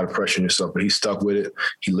putting a lot of pressure on yourself, but he stuck with it.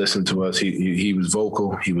 He listened to us. He was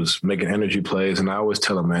vocal. He was making energy plays. And I always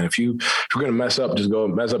tell him, man, if you're going to mess up, just go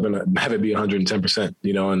mess up and have it be 110%,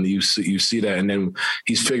 and you see that. And then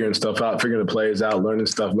he's figuring stuff out, figuring the plays out, learning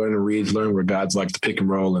stuff, learning reads, learning where guys like to pick and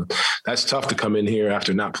roll. And that's tough to come in here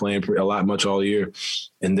after not playing much all year.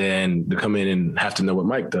 And then to come in and have to know what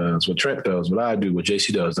Mike does, what Trent does, what I do, what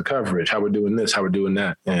JC does, the coverage, how we're doing this, how we're doing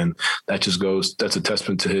that. And that just that's a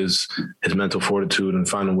testament to his mental fortitude and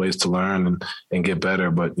finding ways to learn and get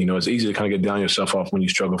better. But, it's easy to kind of get down yourself off when you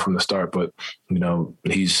struggle from the start. But,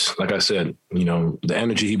 he's, like I said, the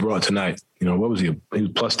energy he brought tonight, what was he? He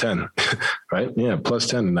was plus 10, right? Yeah, plus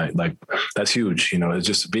 10 tonight. That's huge. It's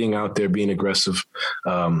just being out there, being aggressive,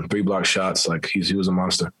 3 block shots. He was a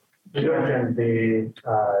monster. You mentioned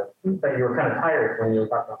that you were kind of tired when you were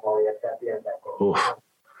talking about Molly at the end of that game.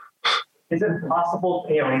 Is it possible,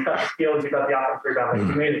 you've got the skills, you've got the offensive rebound,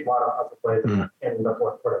 you made a lot of hustle plays in the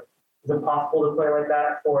fourth quarter. Is it possible to play like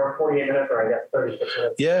that for 48 minutes or I guess 36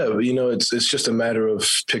 minutes? Yeah, it's just a matter of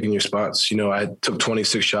picking your spots. I took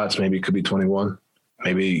 26 shots, maybe it could be 21.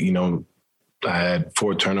 Maybe, I had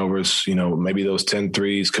 4 turnovers, maybe those 10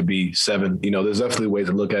 threes could be 7. There's definitely ways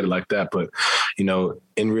to look at it like that. But,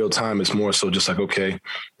 in real time, it's more so just like, okay,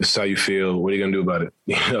 this is how you feel. What are you going to do about it?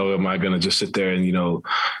 Am I going to just sit there and,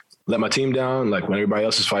 let my team down? When everybody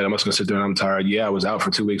else is fighting, I'm just going to sit there and I'm tired. Yeah, I was out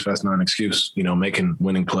for 2 weeks, but that's not an excuse, making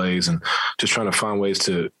winning plays and just trying to find ways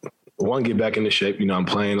to, one, get back into shape. I'm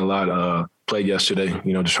playing a lot, played yesterday,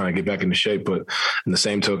 just trying to get back into shape. But in the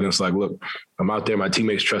same token, it's like, look, I'm out there. My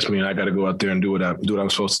teammates trust me, and I got to go out there and do what I'm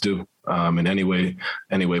supposed to do in any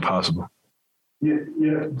way possible.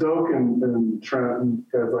 Yeah, Doak and Trent and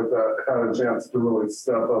guys like that had a chance to really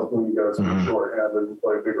step up when you guys were short-handed and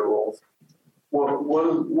play bigger roles.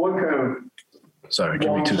 What kind of Sorry,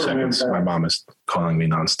 give me 2 seconds. My mom is calling me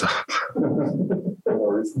nonstop.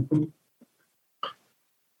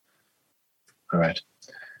 All right.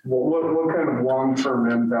 Well, what kind of long-term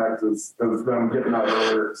impact does them getting that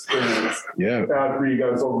earlier experience add for you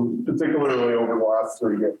guys, particularly over the last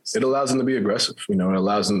 3 games? It allows them to be aggressive. It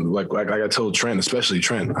allows them, like I told Trent, especially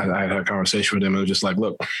Trent, I had a conversation with him. And was just like,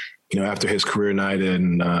 look, after his career night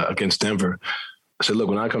in against Denver, I said, look,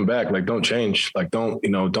 when I come back, don't change.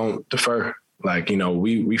 Don't defer.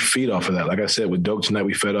 We feed off of that. Like I said, with Doak tonight,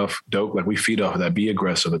 we fed off Doak. We feed off of that. Be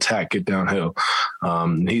aggressive, attack, get downhill.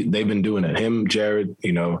 They've been doing it. Him, Jared,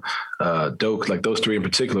 Doak, those 3 in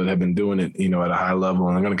particular have been doing it, at a high level.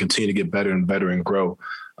 And they're going to continue to get better and better and grow.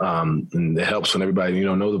 And it helps when everybody,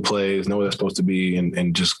 know the plays, know where they're supposed to be,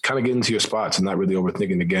 and just kind of get into your spots and not really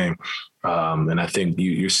overthinking the game. And I think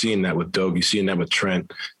you're seeing that with Doak. You're seeing that with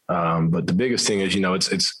Trent. But the biggest thing is,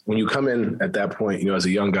 it's when you come in at that point, as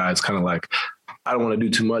a young guy, it's kind of like, I don't want to do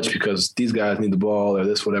too much because these guys need the ball or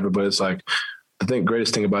this, whatever. But it's like, I think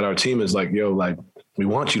greatest thing about our team is we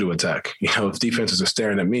want you to attack. If defenses are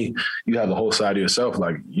staring at me, you have the whole side of yourself.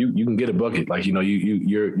 You can get a bucket.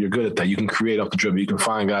 You're good at that. You can create off the dribble. You can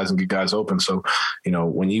find guys and get guys open. So,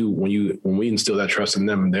 when we instill that trust in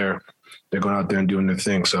them, they're going out there and doing their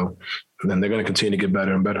thing. So then they're going to continue to get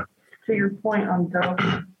better and better. To your point on Doak,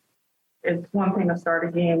 it's one thing to start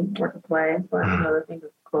a game or to play, but another thing to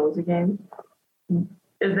close a game.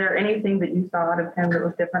 Is there anything that you saw out of him that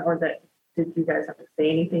was different, or did you guys have to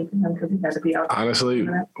say anything to him because he had to be out? Honestly,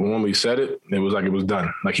 when we said it, it was like it was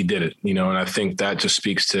done. He did it, and I think that just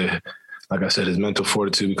speaks to, like I said, his mental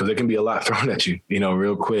fortitude, because there can be a lot thrown at you,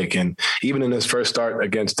 real quick. And even in his first start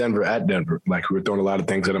against Denver at Denver, we were throwing a lot of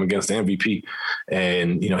things at him against the MVP,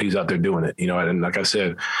 and, he's out there doing it, and like I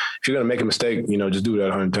said, if you're going to make a mistake, just do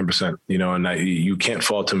that 110%, and you can't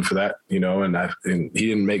fault him for that, and he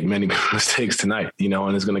didn't make many mistakes tonight,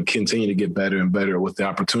 and it's going to continue to get better and better with the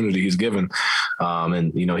opportunity he's given.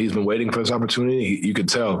 And, he's been waiting for this opportunity. You could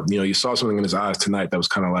tell, you saw something in his eyes tonight that was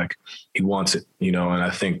kind of like he wants it, and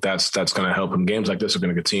I think that's going to help him. Games like this are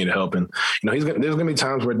going to continue to help. And, there's going to be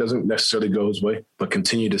times where it doesn't necessarily go his way, but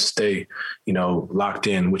continue to stay, locked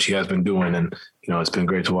in, which he has been doing. And, it's been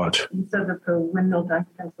great to watch. You said that the windmill dunk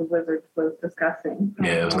against the Wizards was disgusting.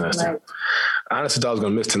 Yeah, it was nasty. I honestly thought I was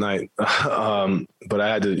going to miss tonight. But I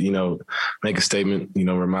had to, make a statement,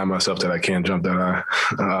 remind myself that I can't jump that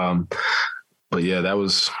high. But yeah, that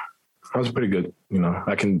was pretty good.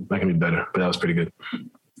 I can be better, but that was pretty good.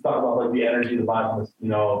 Talk about the energy, the vibes,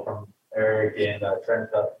 from Eric and Trent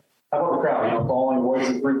stuff. How about the crowd? Following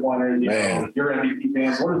voices, 3-pointers, your MVP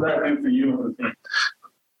fans. What does that do for you and the team?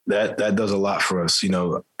 That does a lot for us. It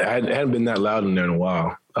hadn't been that loud in there in a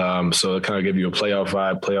while. So it kind of gave you a playoff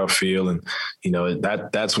vibe, playoff feel. And,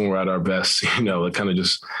 that's when we're at our best. It kind of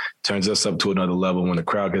just turns us up to another level when the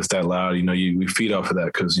crowd gets that loud. We feed off of that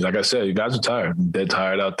because, like I said, you guys are tired. They're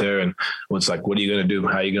tired out there. And it's like, what are you going to do?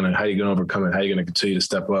 How are you going to overcome it? How are you going to continue to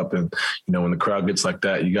step up? And, when the crowd gets like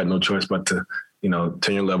that, you got no choice but to,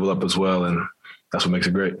 turn your level up as well. And that's what makes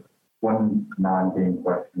it great. One non-game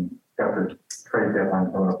question. Got the trade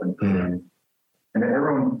deadline coming up in 2 days. And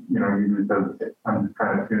everyone, usually says, I'm just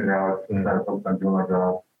trying to tune it out, trying to focus on doing my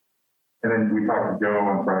job. And then we talked to Joe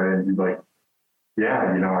on Friday, and he's like, yeah,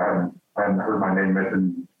 I haven't heard my name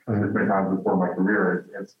mentioned this many times before in my career.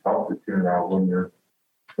 It's tough to tune it out when you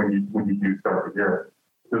do start to hear it.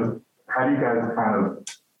 So how do you guys kind of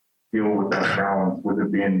deal with that balance, with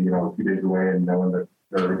it being, a few days away and knowing that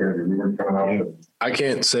there are going to be rumors coming out? I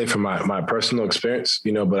can't say from my personal experience,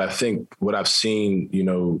 but I think what I've seen,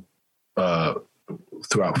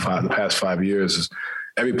 throughout the past 5 years is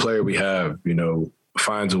every player we have,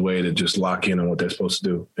 finds a way to just lock in on what they're supposed to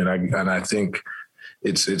do. And I think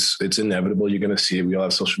it's inevitable. You're going to see it. We all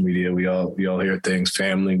have social media. We all hear things,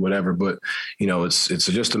 family, whatever. But, it's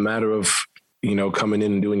just a matter of, coming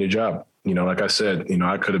in and doing your job. Like I said,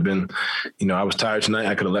 I could have been, I was tired tonight.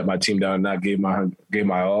 I could have let my team down and not gave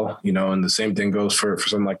my all, and the same thing goes for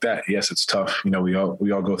something like that. Yes, it's tough. We all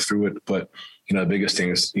go through it, but the biggest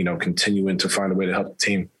thing is, continuing to find a way to help the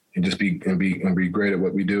team and just be great at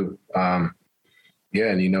what we do. And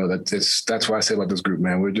that's why I say about this group,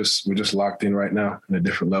 man, we're just locked in right now in a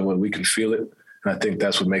different level and we can feel it. And I think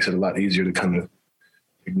that's what makes it a lot easier to kind of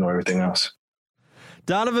ignore everything else.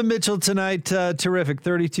 Donovan Mitchell tonight, terrific.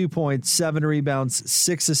 32 points, 7 rebounds,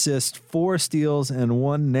 6 assists, 4 steals, and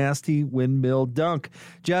 1 nasty windmill dunk.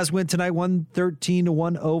 Jazz win tonight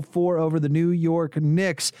 113-104 over the New York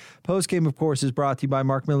Knicks. Postgame, of course, is brought to you by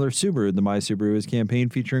Mark Miller Subaru. The My Subaru is campaign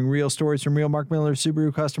featuring real stories from real Mark Miller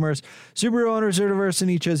Subaru customers. Subaru owners are diverse and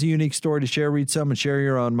each has a unique story to share. Read some and share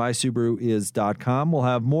your own. MySubaruIs.com. We'll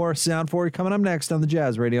have more sound for you coming up next on the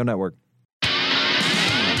Jazz Radio Network.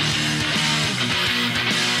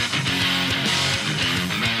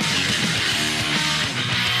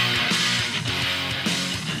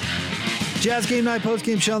 Jazz Game Night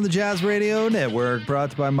Postgame Show on the Jazz Radio Network, brought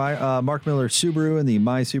to you by Mark Miller Subaru and the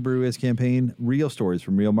My Subaru Is campaign. Real stories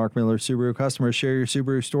from real Mark Miller Subaru customers. Share your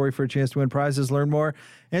Subaru story for a chance to win prizes. Learn more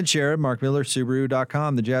and share at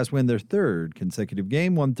markmillersubaru.com. The Jazz win their 3rd consecutive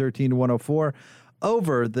game, 113-104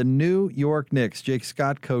 over the New York Knicks. Jake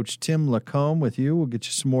Scott, Coach Tim LaComb with you. We'll get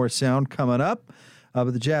you some more sound coming up.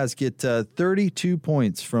 But the Jazz get 32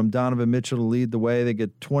 points from Donovan Mitchell to lead the way. They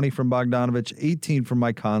get 20 from Bogdanovic, 18 from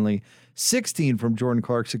Mike Conley, 16 from Jordan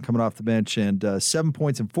Clarkson coming off the bench, and 7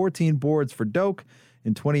 points and 14 boards for Doak.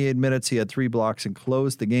 In 28 minutes, he had 3 blocks and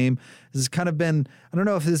closed the game. This has kind of been, I don't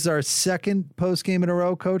know if this is our second post game in a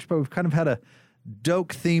row, Coach, but we've kind of had a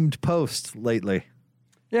Doak-themed post lately.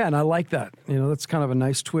 Yeah, and I like that. That's kind of a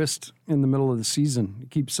nice twist in the middle of the season.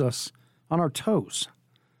 It keeps us on our toes.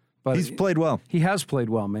 But he's played well. He has played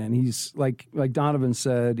well, man. He's like Donovan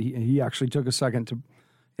said, he actually took a second to,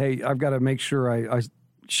 hey, I've got to make sure I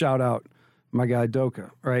shout out my guy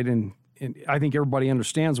Doka, right? And I think everybody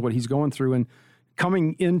understands what he's going through. And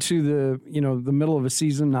coming into the middle of a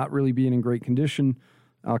season, not really being in great condition,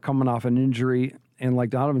 coming off an injury, and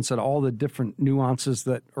like Donovan said, all the different nuances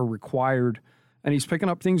that are required. And he's picking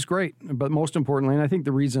up things great. But most importantly, and I think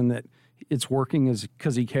the reason that it's working is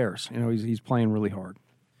because he cares. He's playing really hard.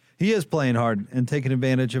 He is playing hard and taking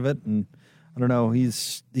advantage of it. And I don't know, he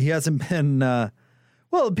hasn't been,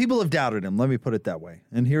 well, people have doubted him. Let me put it that way.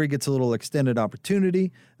 And here he gets a little extended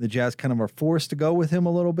opportunity. The Jazz kind of are forced to go with him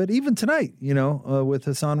a little bit. Even tonight, with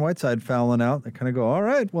Hassan Whiteside fouling out, they kind of go, all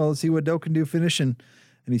right, well, let's see what Doak can do finishing.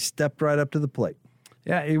 And he stepped right up to the plate.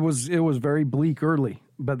 Yeah, it was very bleak early.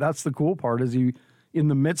 But that's the cool part is he, in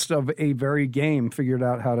the midst of a very game, figured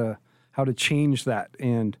out how to change that.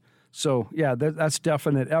 And so, yeah, that's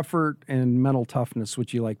definite effort and mental toughness,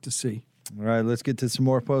 which you like to see. All right, let's get to some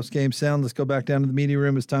more post-game sound. Let's go back down to the media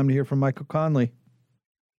room. It's time to hear from Michael Conley.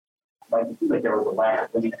 Like, it seems like there was a lack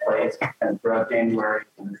of winning plays and throughout January,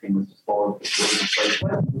 and the team was just full of winning plays.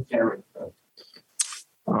 What generates those?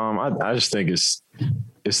 I just think it's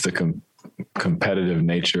the competitive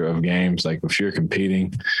nature of games. Like, if you're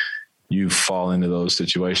competing, you fall into those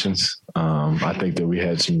situations. I think that we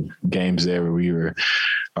had some games there where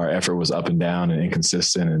our effort was up and down and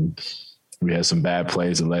inconsistent, and we had some bad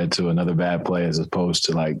plays that led to another bad play, as opposed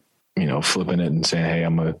to flipping it and saying, hey,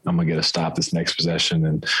 I'm gonna get a stop this next possession.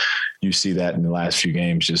 And you see that in the last few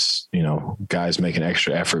games, just, guys making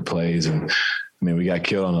extra effort plays. And I mean, we got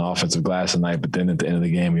killed on the offensive glass tonight, but then at the end of the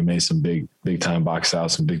game, we made some big time box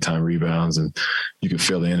outs, some big time rebounds, and you could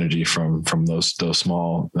feel the energy from those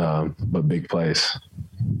small but big plays.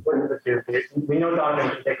 What does it do for you? We know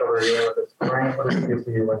Donovan can take over a game with the scoring. What does it do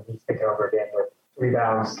for you when he's taking over a game with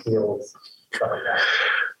rebounds, steals, stuff like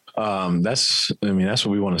that? That's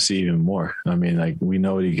what we want to see even more. I mean, like, we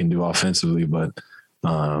know what he can do offensively, but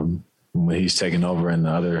when he's taking over in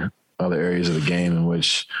the other areas of the game in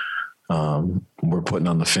which we're putting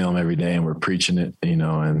on the film every day and we're preaching it,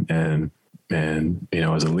 and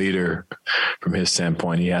as a leader, from his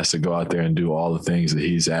standpoint, he has to go out there and do all the things that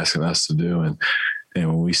he's asking us to do. And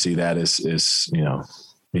when we see that, it's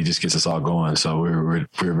he just gets us all going. So we're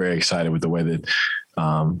very excited with the way that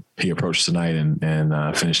he approached tonight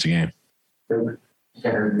and finished the game.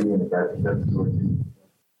 Energy and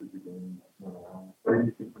what do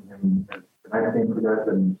you see from him? I think for that,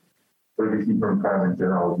 and what do you see from him in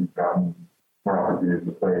general? He's gotten more opportunities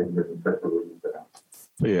to play in different situations.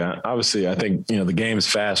 Yeah, obviously, I think the game is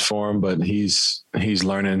fast for him, but he's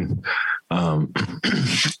learning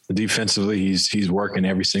defensively. He's working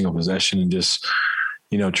every single possession and just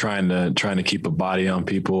trying to keep a body on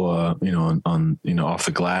people, on off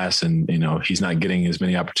the glass, and he's not getting as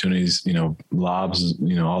many opportunities, lobs,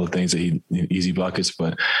 all the things that easy buckets,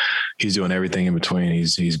 but he's doing everything in between.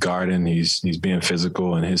 He's guarding, he's being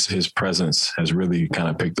physical, and his presence has really kind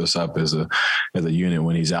of picked us up as a unit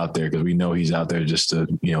when he's out there, because we know he's out there just to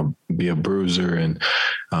be a bruiser and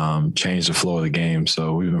change the flow of the game.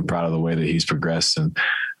 So we've been proud of the way that he's progressed and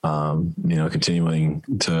continuing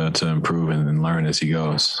to improve and learn as he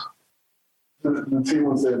goes. the team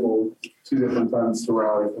was able 2 different times to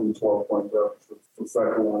rally from 12-point deficit. The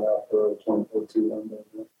second one after a 24-2 win.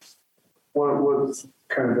 What's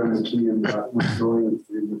kind of been the key in that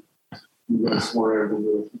resiliency that you guys were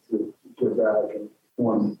able to get back and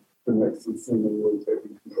won the Knicks and seem to really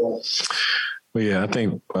taking control? Well, yeah, I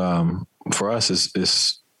think for us,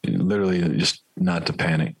 it's literally just not to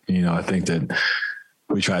panic. I think that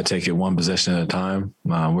we try to take it one possession at a time.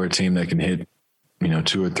 We're a team that can hit,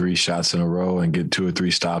 2 or 3 shots in a row and get 2 or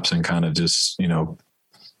 3 stops and kind of just,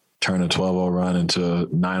 turn a 12-0 run into a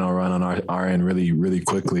 9-0 run on our end really, really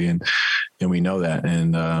quickly. And we know that.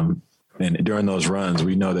 And during those runs,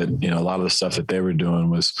 we know that, a lot of the stuff that they were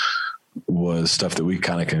doing was stuff that we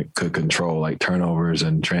kind of could control, like turnovers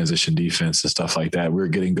and transition defense and stuff like that. We were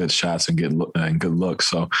getting good shots and good looks.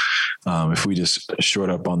 So if we just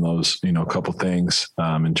short up on those, couple things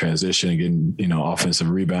in transition and getting,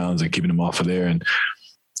 offensive rebounds and keeping them off of there and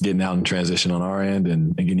getting out in transition on our end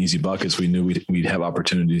and getting easy buckets, we knew we'd have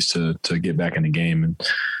opportunities to get back in the game, and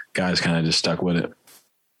guys kind of just stuck with it.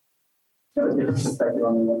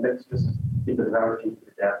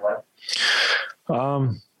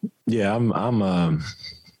 Yeah, I'm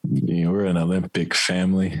we're an Olympic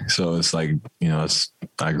family, so it's like,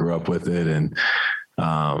 I grew up with it, and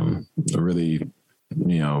really,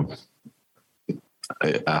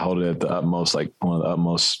 I hold it at the utmost, like one of the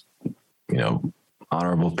utmost,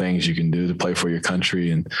 honorable things you can do to play for your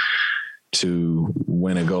country and to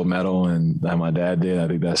win a gold medal. And that my dad did, I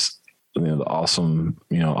think that's, the awesome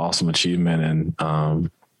achievement. And,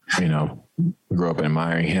 grew up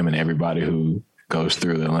admiring him and everybody who goes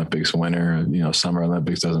through the Olympics, winter, Summer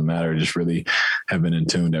Olympics, doesn't matter. Just really have been in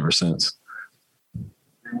tune ever since.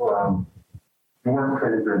 You weren't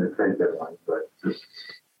traded during the trade deadline, but just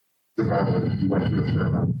you went through a certain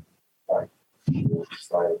amount,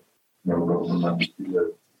 go from months to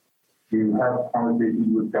years. Do you have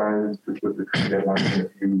conversations with guys just with the trade deadline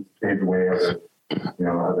if you stayed away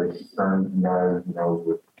other concerns and guys,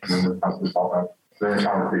 with rumors constantly popping up? Is there any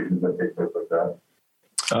conversations that take place like that?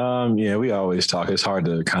 Yeah, we always talk. It's hard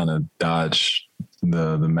to kind of dodge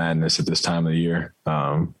the madness at this time of the year.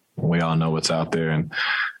 We all know what's out there, and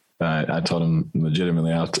I told him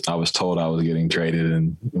legitimately, I was told I was getting traded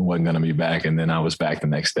and wasn't going to be back, and then I was back the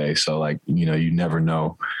next day. So, you never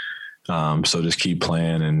know. So just keep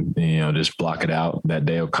playing and, just block it out. That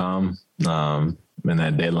day will come, and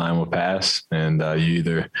that deadline will pass, and you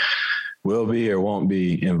either will be or won't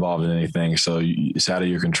be involved in anything. So it's out of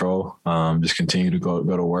your control. Just continue to go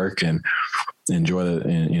to work and enjoy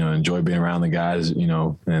being around the guys,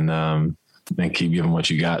 and keep giving what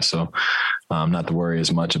you got. So not to worry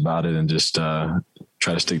as much about it and just try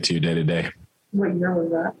to stick to your day to day. What year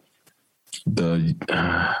was that?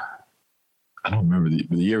 I don't remember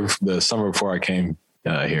the summer before I came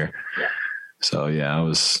here. Yeah. So yeah, I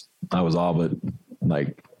was all but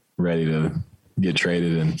ready to get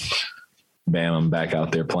traded, and bam, I'm back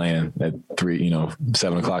out there playing at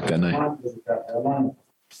 7:00 that night.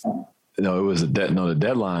 No, it was the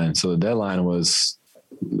deadline. So the deadline was,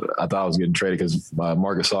 I thought I was getting traded because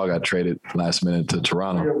Marc Gasol got traded last minute to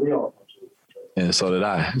Toronto. And so did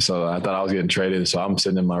I. So I thought I was getting traded. So I'm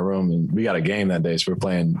sitting in my room, and we got a game that day. So we're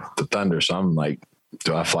playing the Thunder. So I'm like,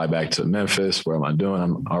 do I fly back to Memphis? What am I doing?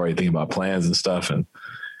 I'm already thinking about plans and stuff. And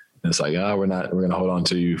it's like, we're going to hold on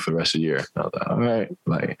to you for the rest of the year. I was like, all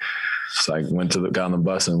right. So I got on the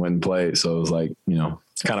bus and went and played. So it was like,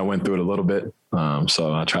 kind of went through it a little bit.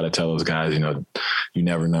 So I try to tell those guys, you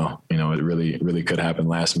never know. It really, really could happen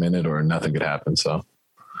last minute or nothing could happen. So.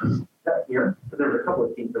 That year, there were a couple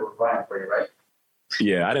of teams that were vying for you, right?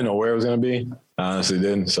 Yeah, I didn't know where it was going to be. I honestly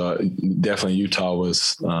didn't. So definitely Utah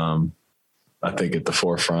was, I think, at the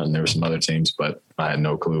forefront, and there were some other teams, but I had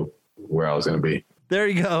no clue where I was going to be. There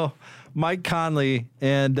you go. Mike Conley.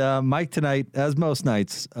 And Mike tonight, as most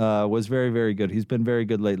nights, was very, very good. He's been very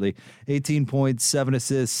good lately. 18 points, 7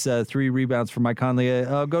 assists, 3 rebounds for Mike Conley.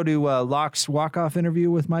 I'll go to Locke's walk-off interview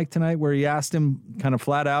with Mike tonight, where he asked him kind of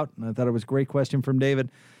flat out, and I thought it was a great question from David.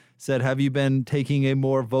 Said, have you been taking a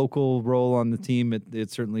more vocal role on the team?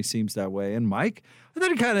 It certainly seems that way. And Mike, I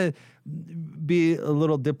thought he'd kind of be a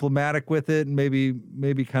little diplomatic with it and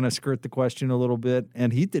maybe kind of skirt the question a little bit.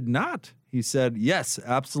 And he did not. He said, yes,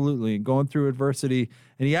 absolutely. Going through adversity.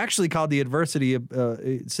 And he actually called the adversity,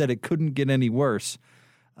 said it couldn't get any worse,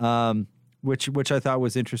 which I thought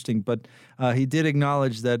was interesting. But he did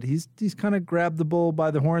acknowledge that he's kind of grabbed the bull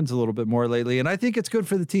by the horns a little bit more lately. And I think it's good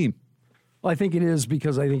for the team. Well, I think it is,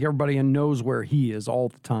 because I think everybody knows where he is all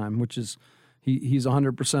the time, which is he's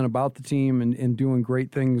 100% about the team and doing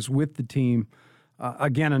great things with the team.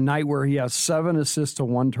 Again, a night where he has 7 assists to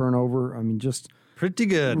 1 turnover. I mean, just Pretty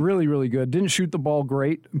good. Really, really good. Didn't shoot the ball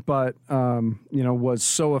great, but, was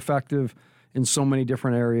so effective in so many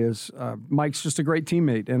different areas. Mike's just a great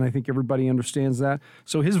teammate, and I think everybody understands that.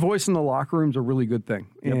 So his voice in the locker room is a really good thing.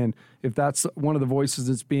 Yep. And if that's one of the voices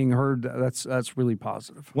that's being heard, that's really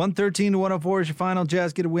positive. 113-104 is your final.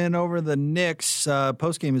 Jazz get a win over the Knicks.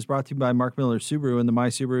 Postgame is brought to you by Mark Miller Subaru and the My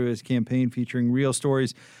Subaru Is campaign, featuring real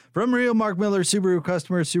stories from real Mark Miller Subaru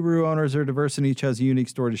customers. Subaru owners are diverse and each has a unique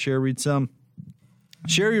story to share. Read some.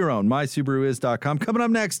 Share your own. MySubaruIs.com. Coming up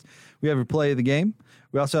next, we have a play of the game.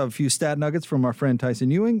 We also have a few stat nuggets from our friend Tyson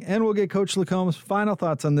Ewing, and we'll get Coach LaComb's final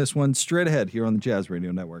thoughts on this one straight ahead here on the Jazz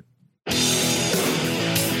Radio Network.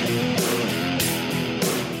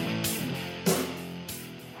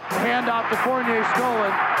 Handoff to Fournier,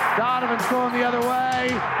 stolen. Donovan's going the other way.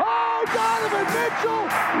 Oh, Donovan Mitchell!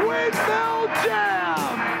 Windmill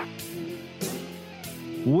jam!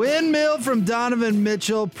 Windmill from Donovan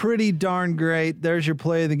Mitchell. Pretty darn great. There's your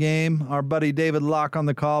play of the game. Our buddy David Locke on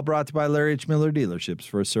the call, brought to you by Larry H. Miller Dealerships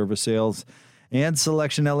for service sales and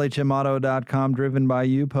selection. LHMauto.com, driven by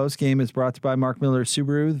you. Postgame is brought to you by Mark Miller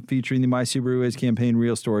Subaru, featuring the My Subaru Is campaign.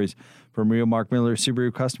 Real stories from real Mark Miller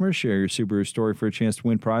Subaru customers. Share your Subaru story for a chance to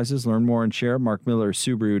win prizes. Learn more and share at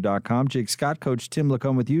markmillersubaru.com. Jake Scott, Coach Tim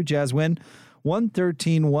LaComb with you. Jazz win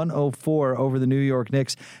 113-104 over the New York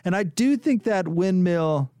Knicks. And I do think that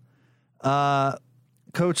windmill, Coach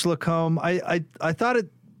LaComb, I thought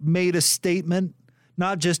it made a statement.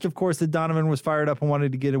 Not just, of course, that Donovan was fired up and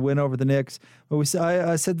wanted to get a win over the Knicks. But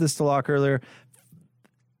I said this to Locke earlier.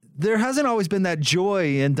 There hasn't always been that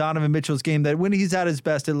joy in Donovan Mitchell's game that when he's at his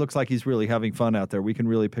best, it looks like he's really having fun out there. We can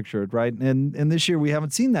really picture it, right? And this year we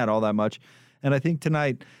haven't seen that all that much. And I think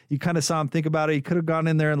tonight you kind of saw him think about it. He could have gone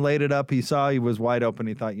in there and laid it up. He saw he was wide open.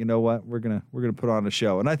 He thought, you know what, we're gonna put on a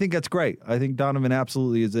show. And I think that's great. I think Donovan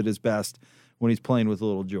absolutely is at his best when he's playing with a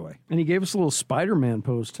little joy. And he gave us a little Spider-Man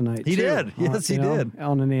pose tonight. He did. Yes, he did.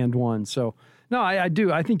 On an and one. So no, I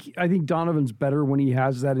do. I think Donovan's better when he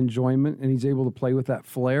has that enjoyment and he's able to play with that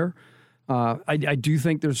flair. I do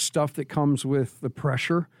think there's stuff that comes with the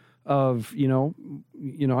pressure of,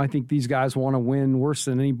 I think these guys want to win worse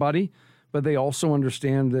than anybody, but they also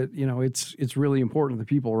understand that, it's really important to the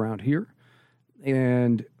people around here.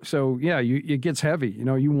 And so, it gets heavy.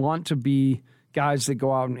 You want to be guys that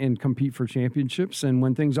go out and compete for championships. And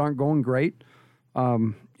when things aren't going great,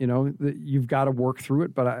 you've got to work through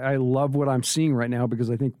it. But I love what I'm seeing right now, because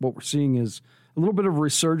I think what we're seeing is a little bit of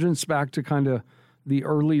resurgence back to kind of the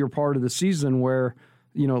earlier part of the season where,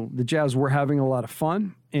 the Jazz were having a lot of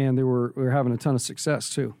fun and they were having a ton of success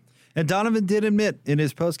too. And Donovan did admit in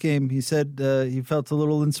his postgame, he said he felt a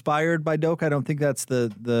little inspired by Doak. I don't think that's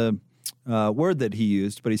the word that he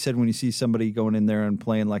used, but he said when you see somebody going in there and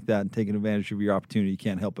playing like that and taking advantage of your opportunity, you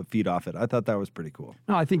can't help but feed off it. I thought that was pretty cool.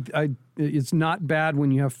 No, I think it's not bad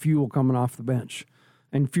when you have fuel coming off the bench.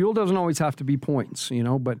 And fuel doesn't always have to be points,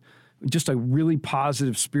 but just a really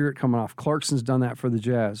positive spirit coming off. Clarkson's done that for the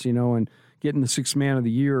Jazz, and getting the sixth man of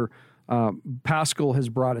the year. Pascal has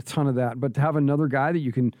brought a ton of that. But to have another guy that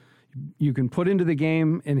you can put into the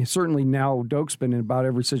game, and certainly now Doak's been in about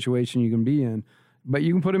every situation you can be in, but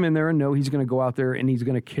you can put him in there and know he's going to go out there and he's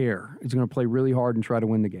going to care. He's going to play really hard and try to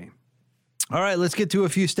win the game. All right, let's get to a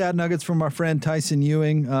few stat nuggets from our friend Tyson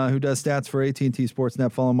Ewing, who does stats for AT&T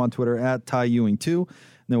Sportsnet. Follow him on Twitter at TyEwing2. And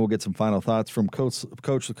then we'll get some final thoughts from Coach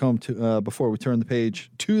LaComb before we turn the page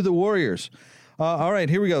to the Warriors. All right,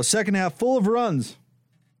 here we go. Second half full of runs.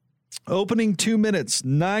 Opening 2 minutes,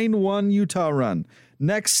 9-1 Utah run.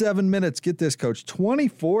 Next 7 minutes, get this, Coach,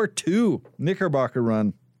 24-2 Knickerbocker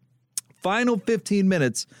run. Final 15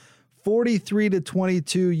 minutes,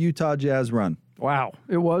 43-22 Utah Jazz run. Wow,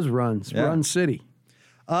 it was runs. Yeah. Run City.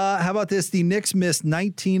 How about this? The Knicks missed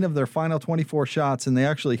 19 of their final 24 shots, and they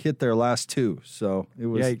actually hit their last 2. So it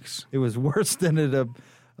was Yikes. It was worse than it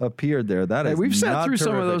appeared there. That is we've sat through terrific.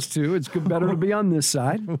 Some of those too. It's better to be on this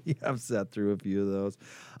side. We have sat through a few of those.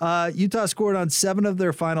 Utah scored on 7 of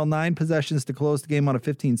their final 9 possessions to close the game on a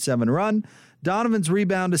 15-7 run. Donovan's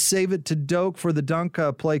rebound to save it to Doak for the dunk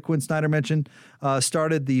play Quin Snyder mentioned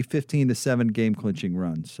started the 15-7 game-clinching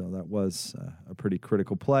run. So that was a pretty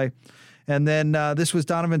critical play. And then this was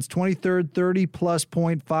Donovan's 23rd 30-plus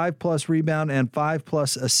point, 5-plus rebound, and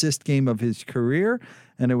 5-plus assist game of his career,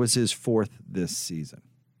 and it was his 4th this season.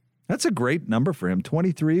 That's a great number for him,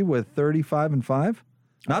 23 with 35 and 5.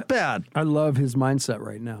 Not bad. I love his mindset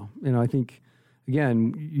right now. I think,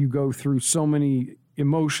 again, you go through so many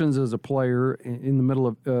emotions as a player in the middle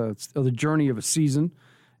of the journey of a season,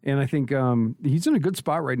 and I think he's in a good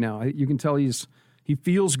spot right now. You can tell he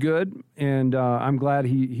feels good, and I'm glad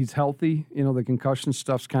he's healthy. The concussion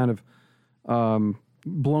stuff's kind of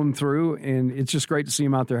blown through, and it's just great to see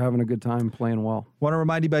him out there having a good time playing well. Want to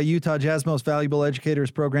remind you about Utah Jazz Most Valuable Educators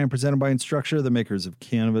program presented by Instructure, the makers of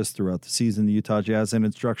Canvas. Throughout the season, the Utah Jazz and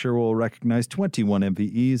Instructure will recognize 21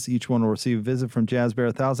 MVEs. Each one will receive a visit from Jazz Bear,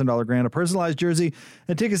 a $1,000 grant, a personalized jersey,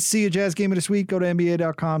 and tickets to see a Jazz game of this week. Go to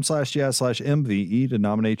NBA.com/Jazz/MVE to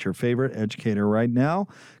nominate your favorite educator right now.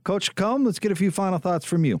 Coach LaComb, let's get a few final thoughts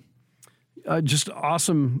from you. Just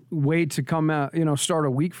awesome way to come out, start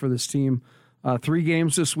a week for this team. 3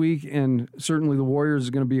 games this week, and certainly the Warriors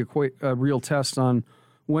is going to be a real test on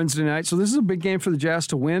Wednesday night. So this is a big game for the Jazz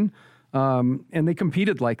to win, and they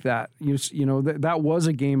competed like that. That was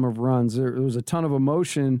a game of runs. There was a ton of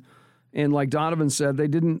emotion, and like Donovan said, they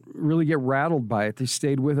didn't really get rattled by it. They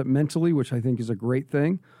stayed with it mentally, which I think is a great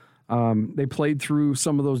thing. They played through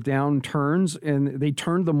some of those down turns, and they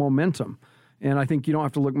turned the momentum. And I think you don't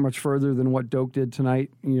have to look much further than what Doak did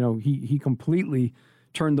tonight. He completely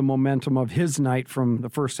turned the momentum of his night from the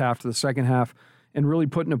first half to the second half and really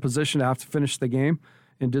put in a position to have to finish the game,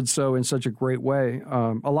 and did so in such a great way.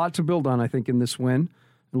 A lot to build on, I think, in this win,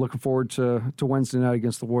 and looking forward to Wednesday night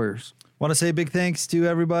against the Warriors. Want to say a big thanks to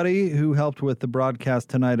everybody who helped with the broadcast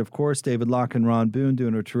tonight, of course. David Locke and Ron Boone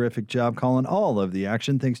doing a terrific job calling all of the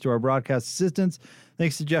action. Thanks to our broadcast assistants.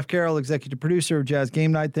 Thanks to Jeff Carroll, executive producer of Jazz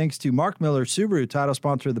Game Night. Thanks to Mark Miller Subaru, title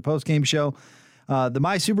sponsor of the postgame show. The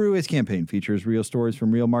My Subaru Is campaign features real stories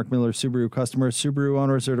from real Mark Miller Subaru customers. Subaru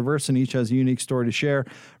owners are diverse and each has a unique story to share.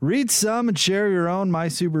 Read some and share your own,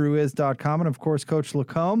 mysubaruis.com. And, of course, Coach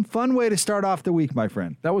LaComb. Fun way to start off the week, my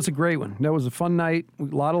friend. That was a great one. That was a fun night, a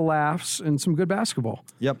lot of laughs, and some good basketball.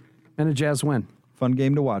 Yep. And a Jazz win. Fun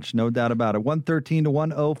game to watch, no doubt about it.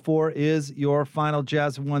 113-104 is your final.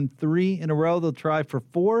 Jazz won 3 in a row. They'll try for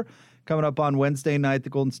 4. Coming up on Wednesday night, the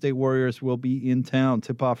Golden State Warriors will be in town.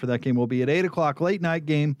 Tip-off for that game will be at 8 o'clock, late-night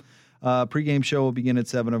game. Pre-game show will begin at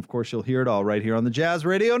 7. Of course, you'll hear it all right here on the Jazz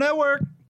Radio Network.